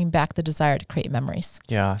fun, bringing back the desire to create memories.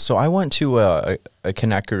 Yeah. So I went to a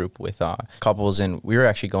connect group with couples, and we were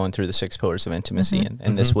actually going through the 6 pillars of intimacy,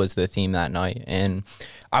 and this was the theme that night. And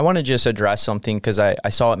I want to just address something because I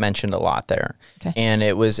saw it mentioned a lot there, and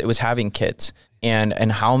it was having kids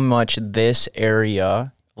and how much this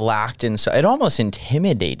area lacked inside. It almost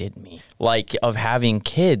intimidated me, like, of having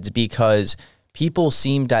kids, because people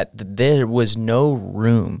seemed that there was no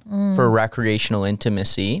room for recreational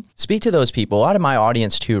intimacy. Speak to those people. A lot of my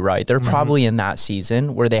audience too, right? They're probably in that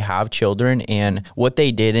season where they have children, and what they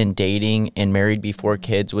did in dating and married before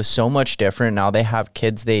kids was so much different. Now they have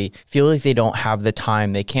kids. They feel like they don't have the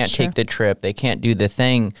time. They can't take the trip. They can't do the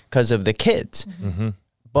thing because of the kids.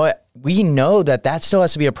 But we know that still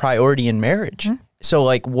has to be a priority in marriage. So,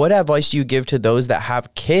 like, what advice do you give to those that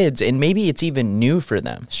have kids and maybe it's even new for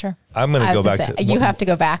them? Sure. I'm going to go back to... You have to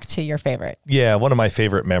go back to your favorite. Yeah, one of my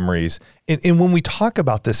favorite memories. And when we talk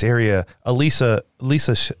about this area, Alisa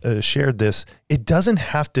shared this, it doesn't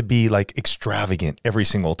have to be like extravagant every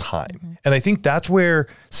single time. And I think that's where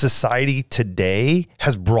society today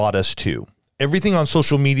has brought us to. Everything on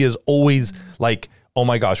social media is always like, oh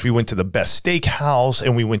my gosh, we went to the best steakhouse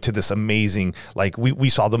and we went to this amazing, like we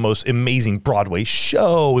saw the most amazing Broadway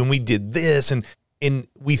show and we did this. And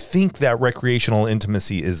we think that recreational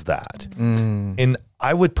intimacy is that. And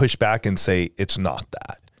I would push back and say it's not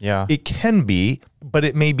that. Yeah. It can be, but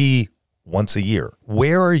it may be once a year.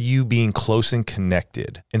 Where are you being close and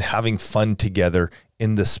connected and having fun together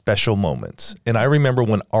in the special moments? And I remember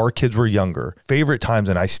when our kids were younger, favorite times,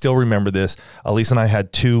 and I still remember this, Alisa and I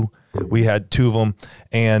had 2. We had 2 of them,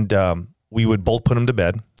 and we would both put them to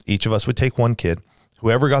bed. Each of us would take one kid.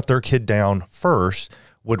 Whoever got their kid down first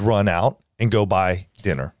would run out and go buy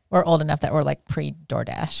dinner. We're old enough that we're like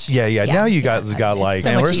pre-DoorDash. Yeah. Now you guys got like,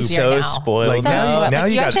 so man, we're easier so now. spoiled. Like now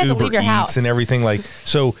you got actually have to Uber leave your Eats house. and everything. Like,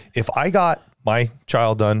 so if I got my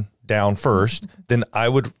child down first, then I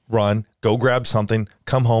would run, go grab something,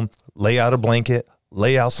 come home, lay out a blanket,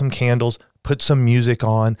 lay out some candles, put some music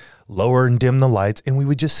on, lower and dim the lights, and we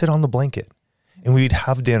would just sit on the blanket and we'd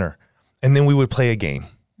have dinner, and then we would play a game.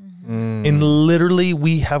 And literally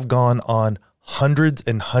we have gone on hundreds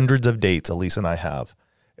and hundreds of dates, Alisa and I have,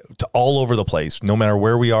 to all over the place, no matter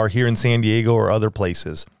where we are here in San Diego or other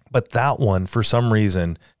places. But that one, for some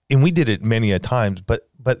reason, and we did it many a times, but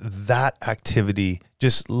that activity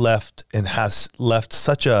just left and has left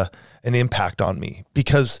such an impact on me,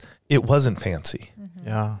 because it wasn't fancy.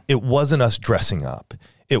 Yeah. It wasn't us dressing up.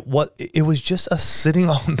 It was just us sitting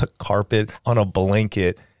on the carpet on a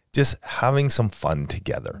blanket, just having some fun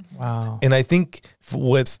together. Wow. And I think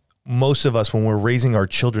with most of us, when we're raising our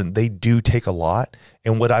children, they do take a lot.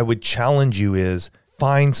 And what I would challenge you is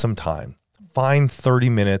find some time, find 30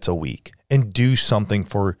 minutes a week and do something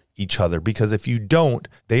for each other. Because if you don't,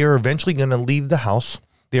 they are eventually going to leave the house.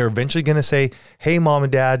 They're eventually going to say, hey, mom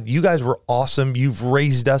and dad, you guys were awesome. You've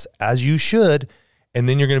raised us as you should. And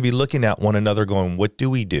then you're going to be looking at one another going, what do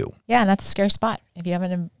we do? Yeah, and that's a scary spot. If you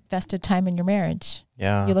haven't invested time in your marriage,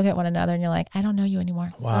 you look at one another and you're like, I don't know you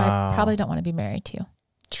anymore. So I probably don't want to be married to you.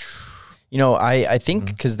 You know, I think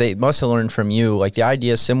because they must have learned from you, like the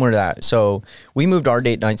idea is similar to that. So we moved our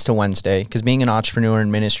date nights to Wednesday because being an entrepreneur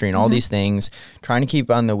in ministry and all these things, trying to keep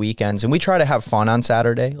on the weekends. And we try to have fun on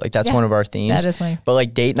Saturday. Like that's one of our themes. That is my. But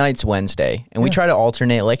like date nights Wednesday. And we try to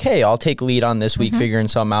alternate like, hey, I'll take lead on this week, figuring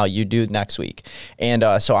something out. You do next week. And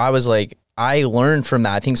so I was like, I learned from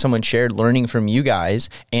that. I think someone shared learning from you guys.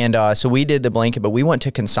 And so we did the blanket, but we went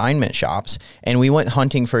to consignment shops and we went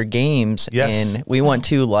hunting for games. Yes. And we went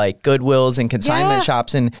to like Goodwills and consignment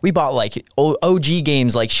shops, and we bought like OG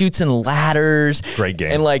games like Shoots and Ladders. Great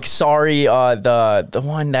game. And like Sorry, the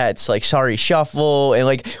one that's like Sorry Shuffle. And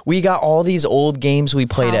like we got all these old games we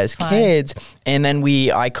played as kids. And then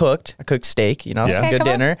I cooked steak, you know, some good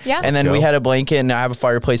dinner. Yeah. And then we had a blanket, and I have a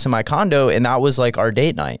fireplace in my condo, and that was like our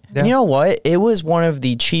date night. And you know what? It was one of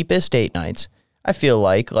the cheapest date nights. I feel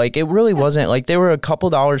like it really wasn't like there were a couple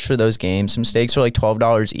dollars for those games. Some steaks were like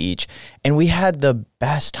 $12 each, and we had the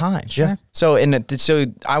best time. Sure. So so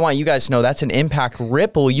I want you guys to know that's an impact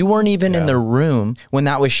ripple. You weren't even in the room when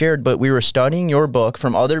that was shared, but we were studying your book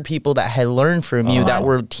from other people that had learned from you that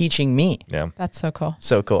were teaching me. Yeah. That's so cool.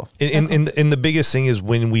 So cool. And the biggest thing is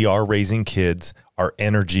when we are raising kids, our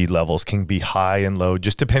energy levels can be high and low,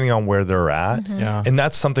 just depending on where they're at. Yeah. And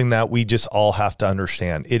that's something that we just all have to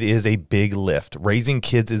understand. It is a big lift. Raising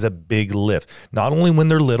kids is a big lift. Not only when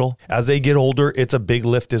they're little, as they get older, it's a big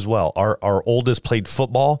lift as well. Our oldest played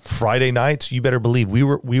football Friday nights. You better believe we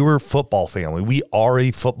were a football family. We are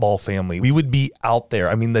a football family. We would be out there.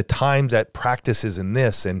 I mean, the times at practices and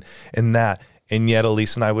this and that, and yet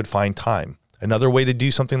Alisa and I would find time. Another way to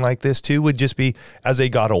do something like this too would just be as they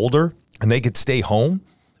got older and they could stay home,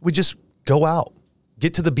 we just go out,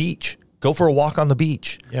 get to the beach, go for a walk on the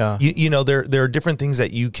beach. Yeah. You know, there are different things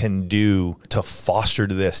that you can do to foster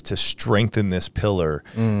this, to strengthen this pillar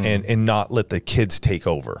and not let the kids take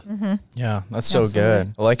over. Yeah, that's so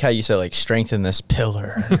good. I like how you said like strengthen this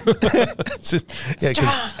pillar.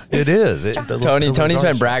 It is. Tony's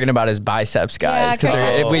been bragging about his biceps, guys. Because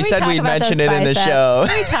Yeah, we said we'd mention it in the biceps? show.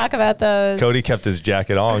 Can we talk about those? Cody kept his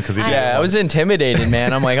jacket on because he didn't Yeah, I was intimidated,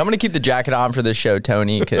 man. I'm like, I'm going to keep the jacket on for this show,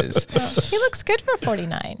 Tony, because He looks good for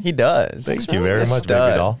 49. he does. Thank you very much,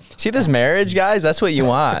 baby doll. See this marriage, guys? That's what you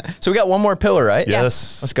want. So we got one more pillar, right?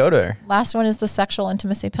 Yes. Let's go to her. Last one is the sexual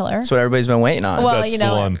intimacy pillar. That's what everybody's been waiting on. Well, That's you the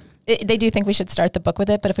know, one. they do think we should start the book with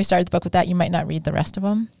it, but if we started the book with that, you might not read the rest of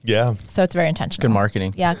them. Yeah. So it's very intentional. Good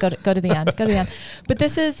marketing. Yeah, go to the end. Go to the end. But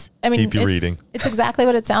this is, I mean, Keep you reading. It's exactly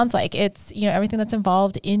what it sounds like. It's, you know, everything that's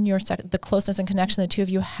involved in your the closeness and connection the two of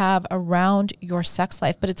you have around your sex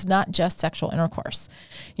life. But it's not just sexual intercourse.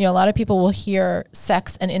 You know, a lot of people will hear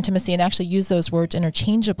sex and intimacy and actually use those words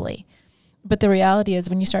interchangeably. But the reality is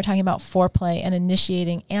when you start talking about foreplay and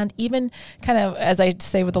initiating, and even kind of, as I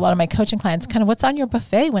say with a lot of my coaching clients, kind of what's on your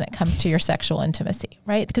buffet when it comes to your sexual intimacy,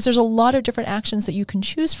 right? Because there's a lot of different actions that you can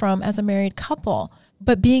choose from as a married couple.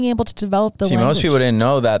 But being able to develop the language. Most people didn't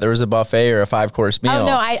know that there was a buffet or a 5-course meal. Oh,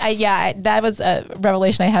 no, that was a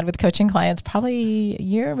revelation I had with coaching clients probably a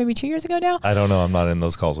year, maybe 2 years ago now. I don't know. I'm not in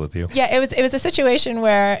those calls with you. Yeah, it was a situation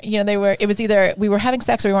where, you know, it was either we were having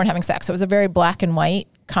sex or we weren't having sex. So it was a very black and white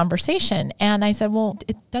conversation. And I said, well,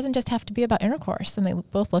 it doesn't just have to be about intercourse. And they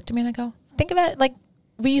both looked at me and I go, think about it like,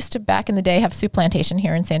 we used to back in the day have soup plantation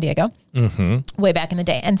here in San Diego, way back in the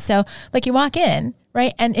day. And so like you walk in,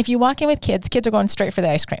 right? And if you walk in with kids are going straight for the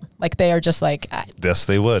ice cream. Like they are just like, yes,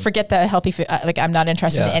 they would. Forget the healthy food. Like I'm not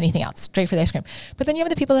interested in anything else. Straight for the ice cream. But then you have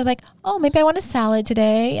the people that are like, oh, maybe I want a salad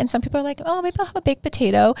today. And some people are like, oh, maybe I'll have a baked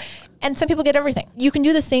potato. And some people get everything. You can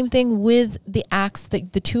do the same thing with the acts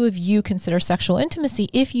that the two of you consider sexual intimacy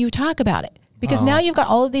if you talk about it. Because now you've got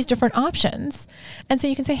all of these different options. And so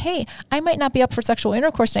you can say, hey, I might not be up for sexual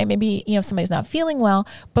intercourse tonight. Maybe, you know, somebody's not feeling well,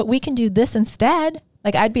 but we can do this instead.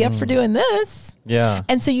 Like I'd be up for doing this. Yeah.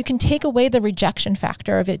 And so you can take away the rejection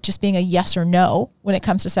factor of it just being a yes or no when it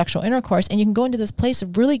comes to sexual intercourse. And you can go into this place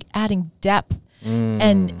of really adding depth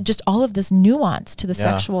and just all of this nuance to the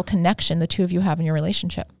sexual connection the two of you have in your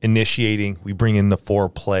relationship. Initiating, we bring in the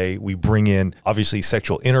foreplay, we bring in obviously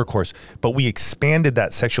sexual intercourse, but we expanded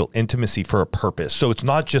that sexual intimacy for a purpose. So it's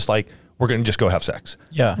not just like, we're going to just go have sex.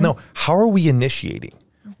 Yeah. No, how are we initiating?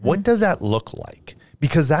 What does that look like?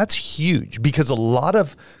 Because that's huge, because a lot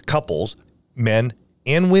of couples, men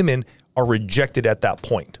and women, are rejected at that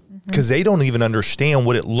point because they don't even understand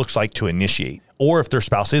what it looks like to initiate, or if their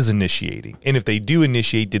spouse is initiating. And if they do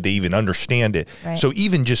initiate, did they even understand it? Right. So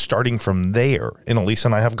even just starting from there, and Alisa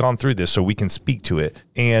and I have gone through this so we can speak to it,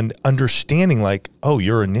 and understanding like, oh,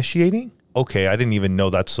 you're initiating? Okay, I didn't even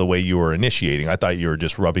know that's the way you were initiating. I thought you were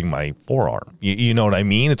just rubbing my forearm. You know what I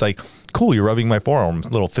mean? It's like, cool, you're rubbing my forearm,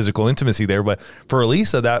 little physical intimacy there. But for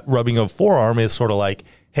Alisa, that rubbing of forearm is sort of like,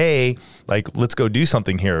 hey, like, let's go do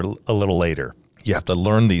something here a little later. You have to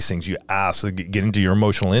learn these things. You ask, get into your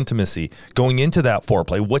emotional intimacy. Going into that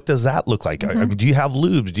foreplay, what does that look like? I mean, do you have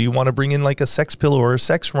lubes? Do you want to bring in like a sex pillow or a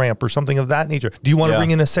sex ramp or something of that nature? Do you want to bring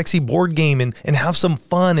in a sexy board game and have some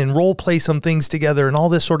fun and role play some things together and all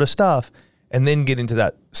this sort of stuff? And then get into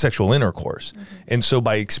that sexual intercourse. And so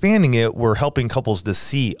by expanding it, we're helping couples to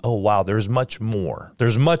see, oh, wow, there's much more.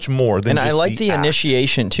 There's much more than just the I like the act.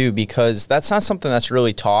 initiation too, because that's not something that's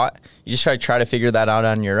really taught. You just try to figure that out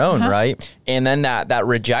on your own, right? And then that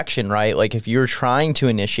rejection, right? Like if you're trying to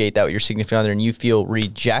initiate that with your significant other and you feel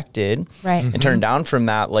rejected and turned down from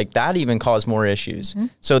that, like that even caused more issues.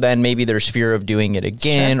 So then maybe there's fear of doing it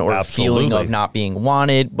again or feeling of not being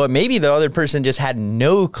wanted, but maybe the other person just had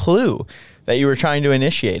no clue that you were trying to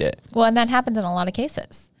initiate it. Well, and that happens in a lot of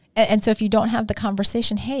cases. And so if you don't have the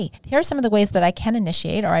conversation, hey, here are some of the ways that I can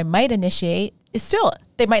initiate or I might initiate, is still,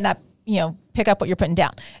 they might not, you know, pick up what you're putting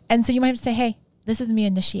down. And so you might have to say, hey, this is me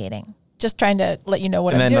initiating. Just trying to let you know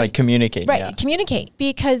what I'm doing. And then like communicate. Right, communicate.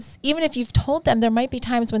 Because even if you've told them, there might be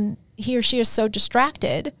times when he or she is so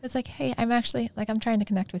distracted. It's like, hey, I'm actually, like, I'm trying to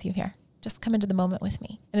connect with you here. Just come into the moment with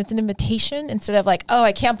me. And it's an invitation instead of like, oh,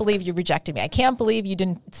 I can't believe you rejected me. I can't believe you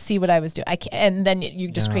didn't see what I was doing. And then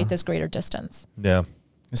you just create this greater distance. Yeah.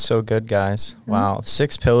 It's so good, guys. Wow.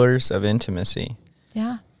 6 pillars of intimacy.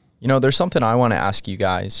 Yeah. You know, there's something I want to ask you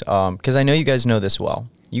guys, because I know you guys know this well.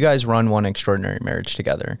 You guys run One Extraordinary Marriage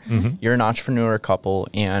together. You're an entrepreneur couple,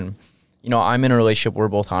 and, you know, I'm in a relationship. We're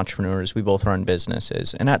both entrepreneurs. We both run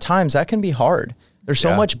businesses. And at times that can be hard. There's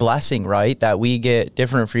so much blessing, right? That we get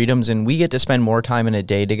different freedoms and we get to spend more time in a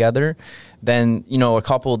day together than, you know, a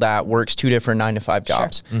couple that works 2 different 9-to-5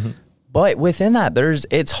 jobs. But within that,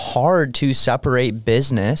 it's hard to separate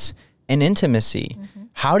business and intimacy.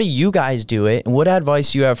 How do you guys do it? And what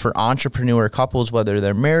advice do you have for entrepreneur couples, whether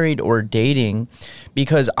they're married or dating?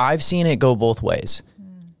 Because I've seen it go both ways.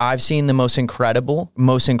 I've seen the most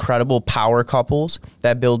incredible power couples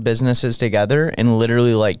that build businesses together and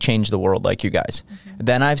literally like change the world like you guys.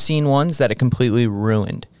 Then I've seen ones that it completely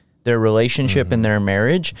ruined their relationship and their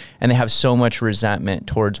marriage, and they have so much resentment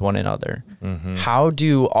towards one another. How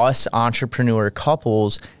do us entrepreneur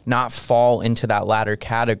couples not fall into that latter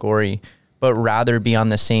category, but rather be on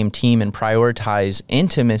the same team and prioritize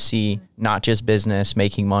intimacy, not just business,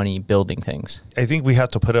 making money, building things? I think we have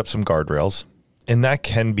to put up some guardrails. And that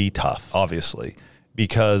can be tough, obviously,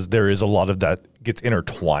 because there is a lot of that gets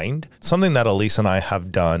intertwined. Something that Alisa and I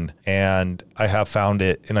have done, and I have found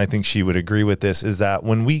it, and I think she would agree with this, is that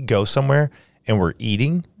when we go somewhere and we're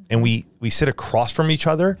eating and we sit across from each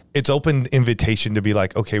other, it's open invitation to be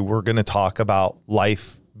like, okay, we're going to talk about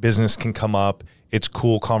life. Business can come up. It's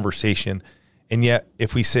cool conversation. And yet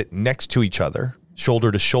if we sit next to each other,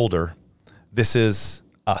 shoulder to shoulder, this is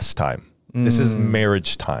time. This is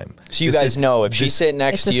marriage time. So you guys know if she's sitting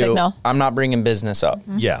next to you, I'm not bringing business up.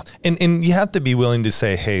 Yeah. And you have to be willing to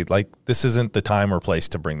say, hey, like, this isn't the time or place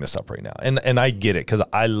to bring this up right now. And I get it, because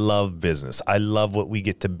I love business. I love what we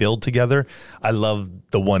get to build together. I love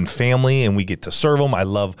the one family and we get to serve them. I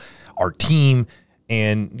love our team.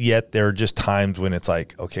 And yet there are just times when it's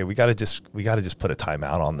like, okay, we got to just put a time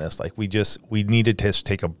out on this. Like we need to just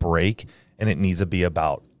take a break, and it needs to be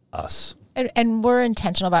about us. And we're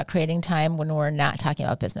intentional about creating time when we're not talking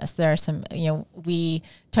about business. There are some,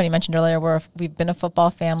 Tony mentioned earlier, we've been a football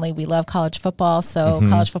family. We love college football. So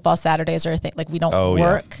college football Saturdays are a thing. Like we don't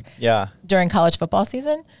work during college football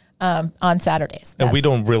season. On Saturdays. And we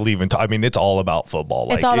don't really even talk. I mean, it's all about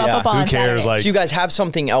football. It's all about football. Who cares? So you guys have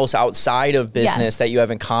something else outside of business that you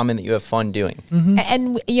have in common that you have fun doing.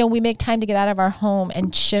 And, we make time to get out of our home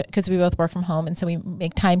and shift because we both work from home. And so we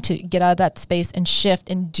make time to get out of that space and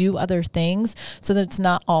shift and do other things so that it's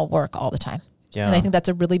not all work all the time. Yeah. And I think that's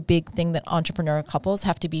a really big thing that entrepreneurial couples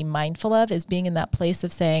have to be mindful of, is being in that place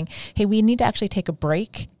of saying, hey, we need to actually take a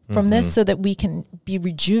break from this so that we can be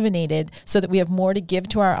rejuvenated, so that we have more to give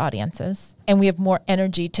to our audiences and we have more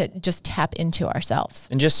energy to just tap into ourselves.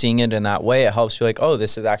 And just seeing it in that way, it helps you like, oh,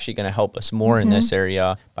 this is actually going to help us more in this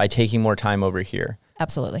area by taking more time over here.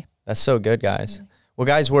 Absolutely. That's so good, guys. Well,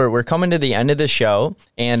 guys, we're coming to the end of the show,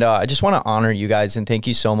 and I just want to honor you guys and thank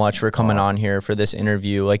you so much for coming on here for this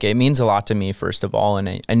interview. Like, it means a lot to me, first of all,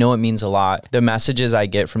 and I know it means a lot. The messages I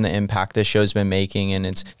get from the impact this show's been making, and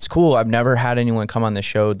it's cool. I've never had anyone come on the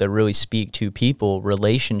show that really speak to people,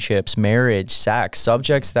 relationships, marriage, sex,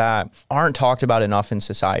 subjects that aren't talked about enough in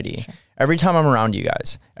society. Sure. Every time I'm around you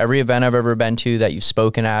guys, every event I've ever been to that you've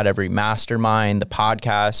spoken at, every mastermind, the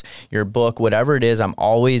podcast, your book, whatever it is, I'm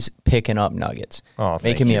always picking up nuggets,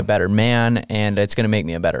 making me a better man, and it's going to make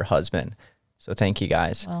me a better husband. So thank you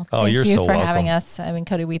guys. Well, thank you for having us. I mean,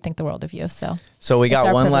 Cody, we think the world of you. So we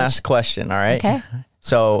got one last question. All right. Okay.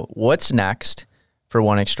 So what's next for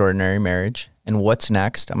One Extraordinary Marriage, and what's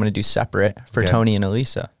next? I'm going to do separate for Tony and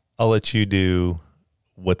Alisa. I'll let you do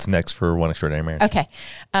what's next for One Extraordinary Marriage. Okay.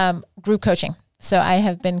 Group coaching. So I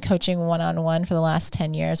have been coaching one-on-one for the last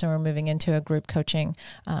 10 years, and we're moving into a group coaching.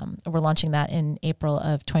 We're launching that in April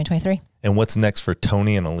of 2023. And what's next for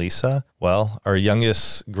Tony and Alisa? Well, our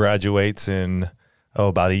youngest graduates in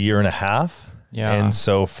about a year and a half. Yeah. And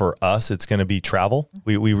so for us, it's going to be travel.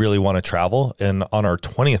 We really want to travel. And on our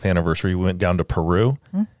 20th anniversary, we went down to Peru.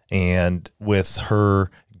 And with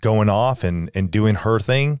her going off and doing her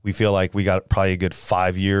thing, we feel like we got probably a good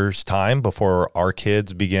 5 years time before our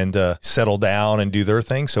kids begin to settle down and do their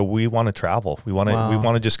thing. So we want to travel. We want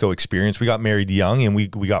to just go experience. We got married young, and we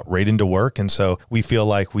got right into work. And so we feel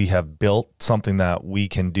like we have built something that we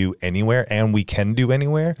can do anywhere, and we can do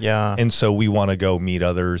anywhere. Yeah. And so we want to go meet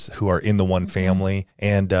others who are in the one family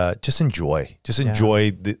and just enjoy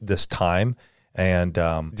this time. And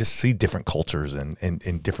just see different cultures and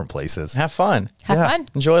in different places. Have fun. Have fun.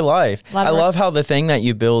 Enjoy life. I love how the thing that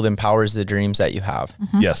you build empowers the dreams that you have.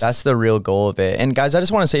 Yes. That's the real goal of it. And guys, I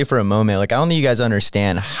just want to say for a moment, like, I don't think you guys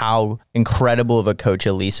understand how incredible of a coach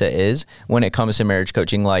Alisa is when it comes to marriage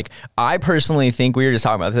coaching. Like, I personally think, we were just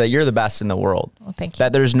talking about that, you're the best in the world. Well, thank you.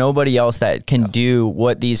 That there's nobody else that can do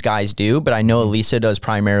what these guys do, but I know Alisa does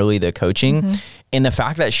primarily the coaching. And the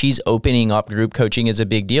fact that she's opening up group coaching is a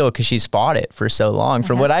big deal because she's fought it for so long.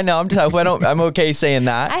 From what I know, I'm okay saying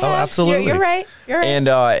that. Oh, absolutely. You're right. You're right. And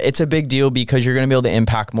it's a big deal because you're going to be able to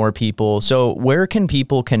impact more people. So where can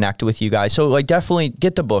people connect with you guys? So like, definitely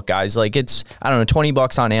get the book, guys. Like, it's, I don't know,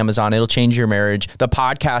 $20 on Amazon. It'll change your marriage. The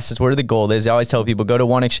podcast is where the gold is. I always tell people, go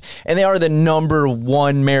to and they are the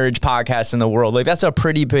 #1 marriage podcast in the world. Like, that's a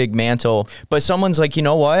pretty big mantle. But someone's like, you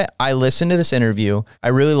know what? I listened to this interview. I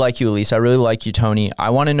really like you, Alisa. I really like you, Tony. I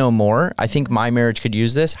want to know more. I think my marriage could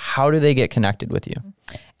use this. How do they get connected with you?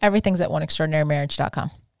 Everything's at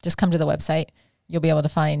oneextraordinarymarriage.com. Just come to the website. You'll be able to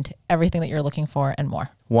find everything that you're looking for and more.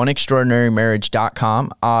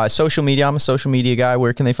 oneextraordinarymarriage.com. Social media. I'm a social media guy.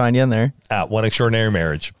 Where can they find you on there? At One Extraordinary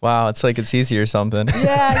Marriage. Wow. It's like it's easy or something.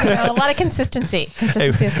 Yeah. A lot of consistency.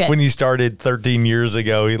 Consistency is good. When you started 13 years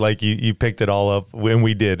ago, like you picked it all up when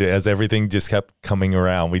we did, as everything just kept coming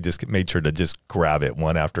around. We just made sure to just grab it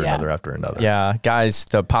one after another after another. Yeah. Guys,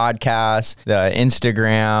 the podcast, the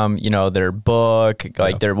Instagram, their book,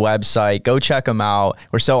 like their website, go check them out.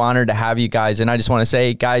 We're so honored to have you guys. And I just want to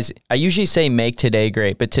say, guys, I usually say make today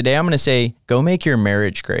great, but today I'm going to say, go make your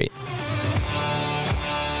marriage great.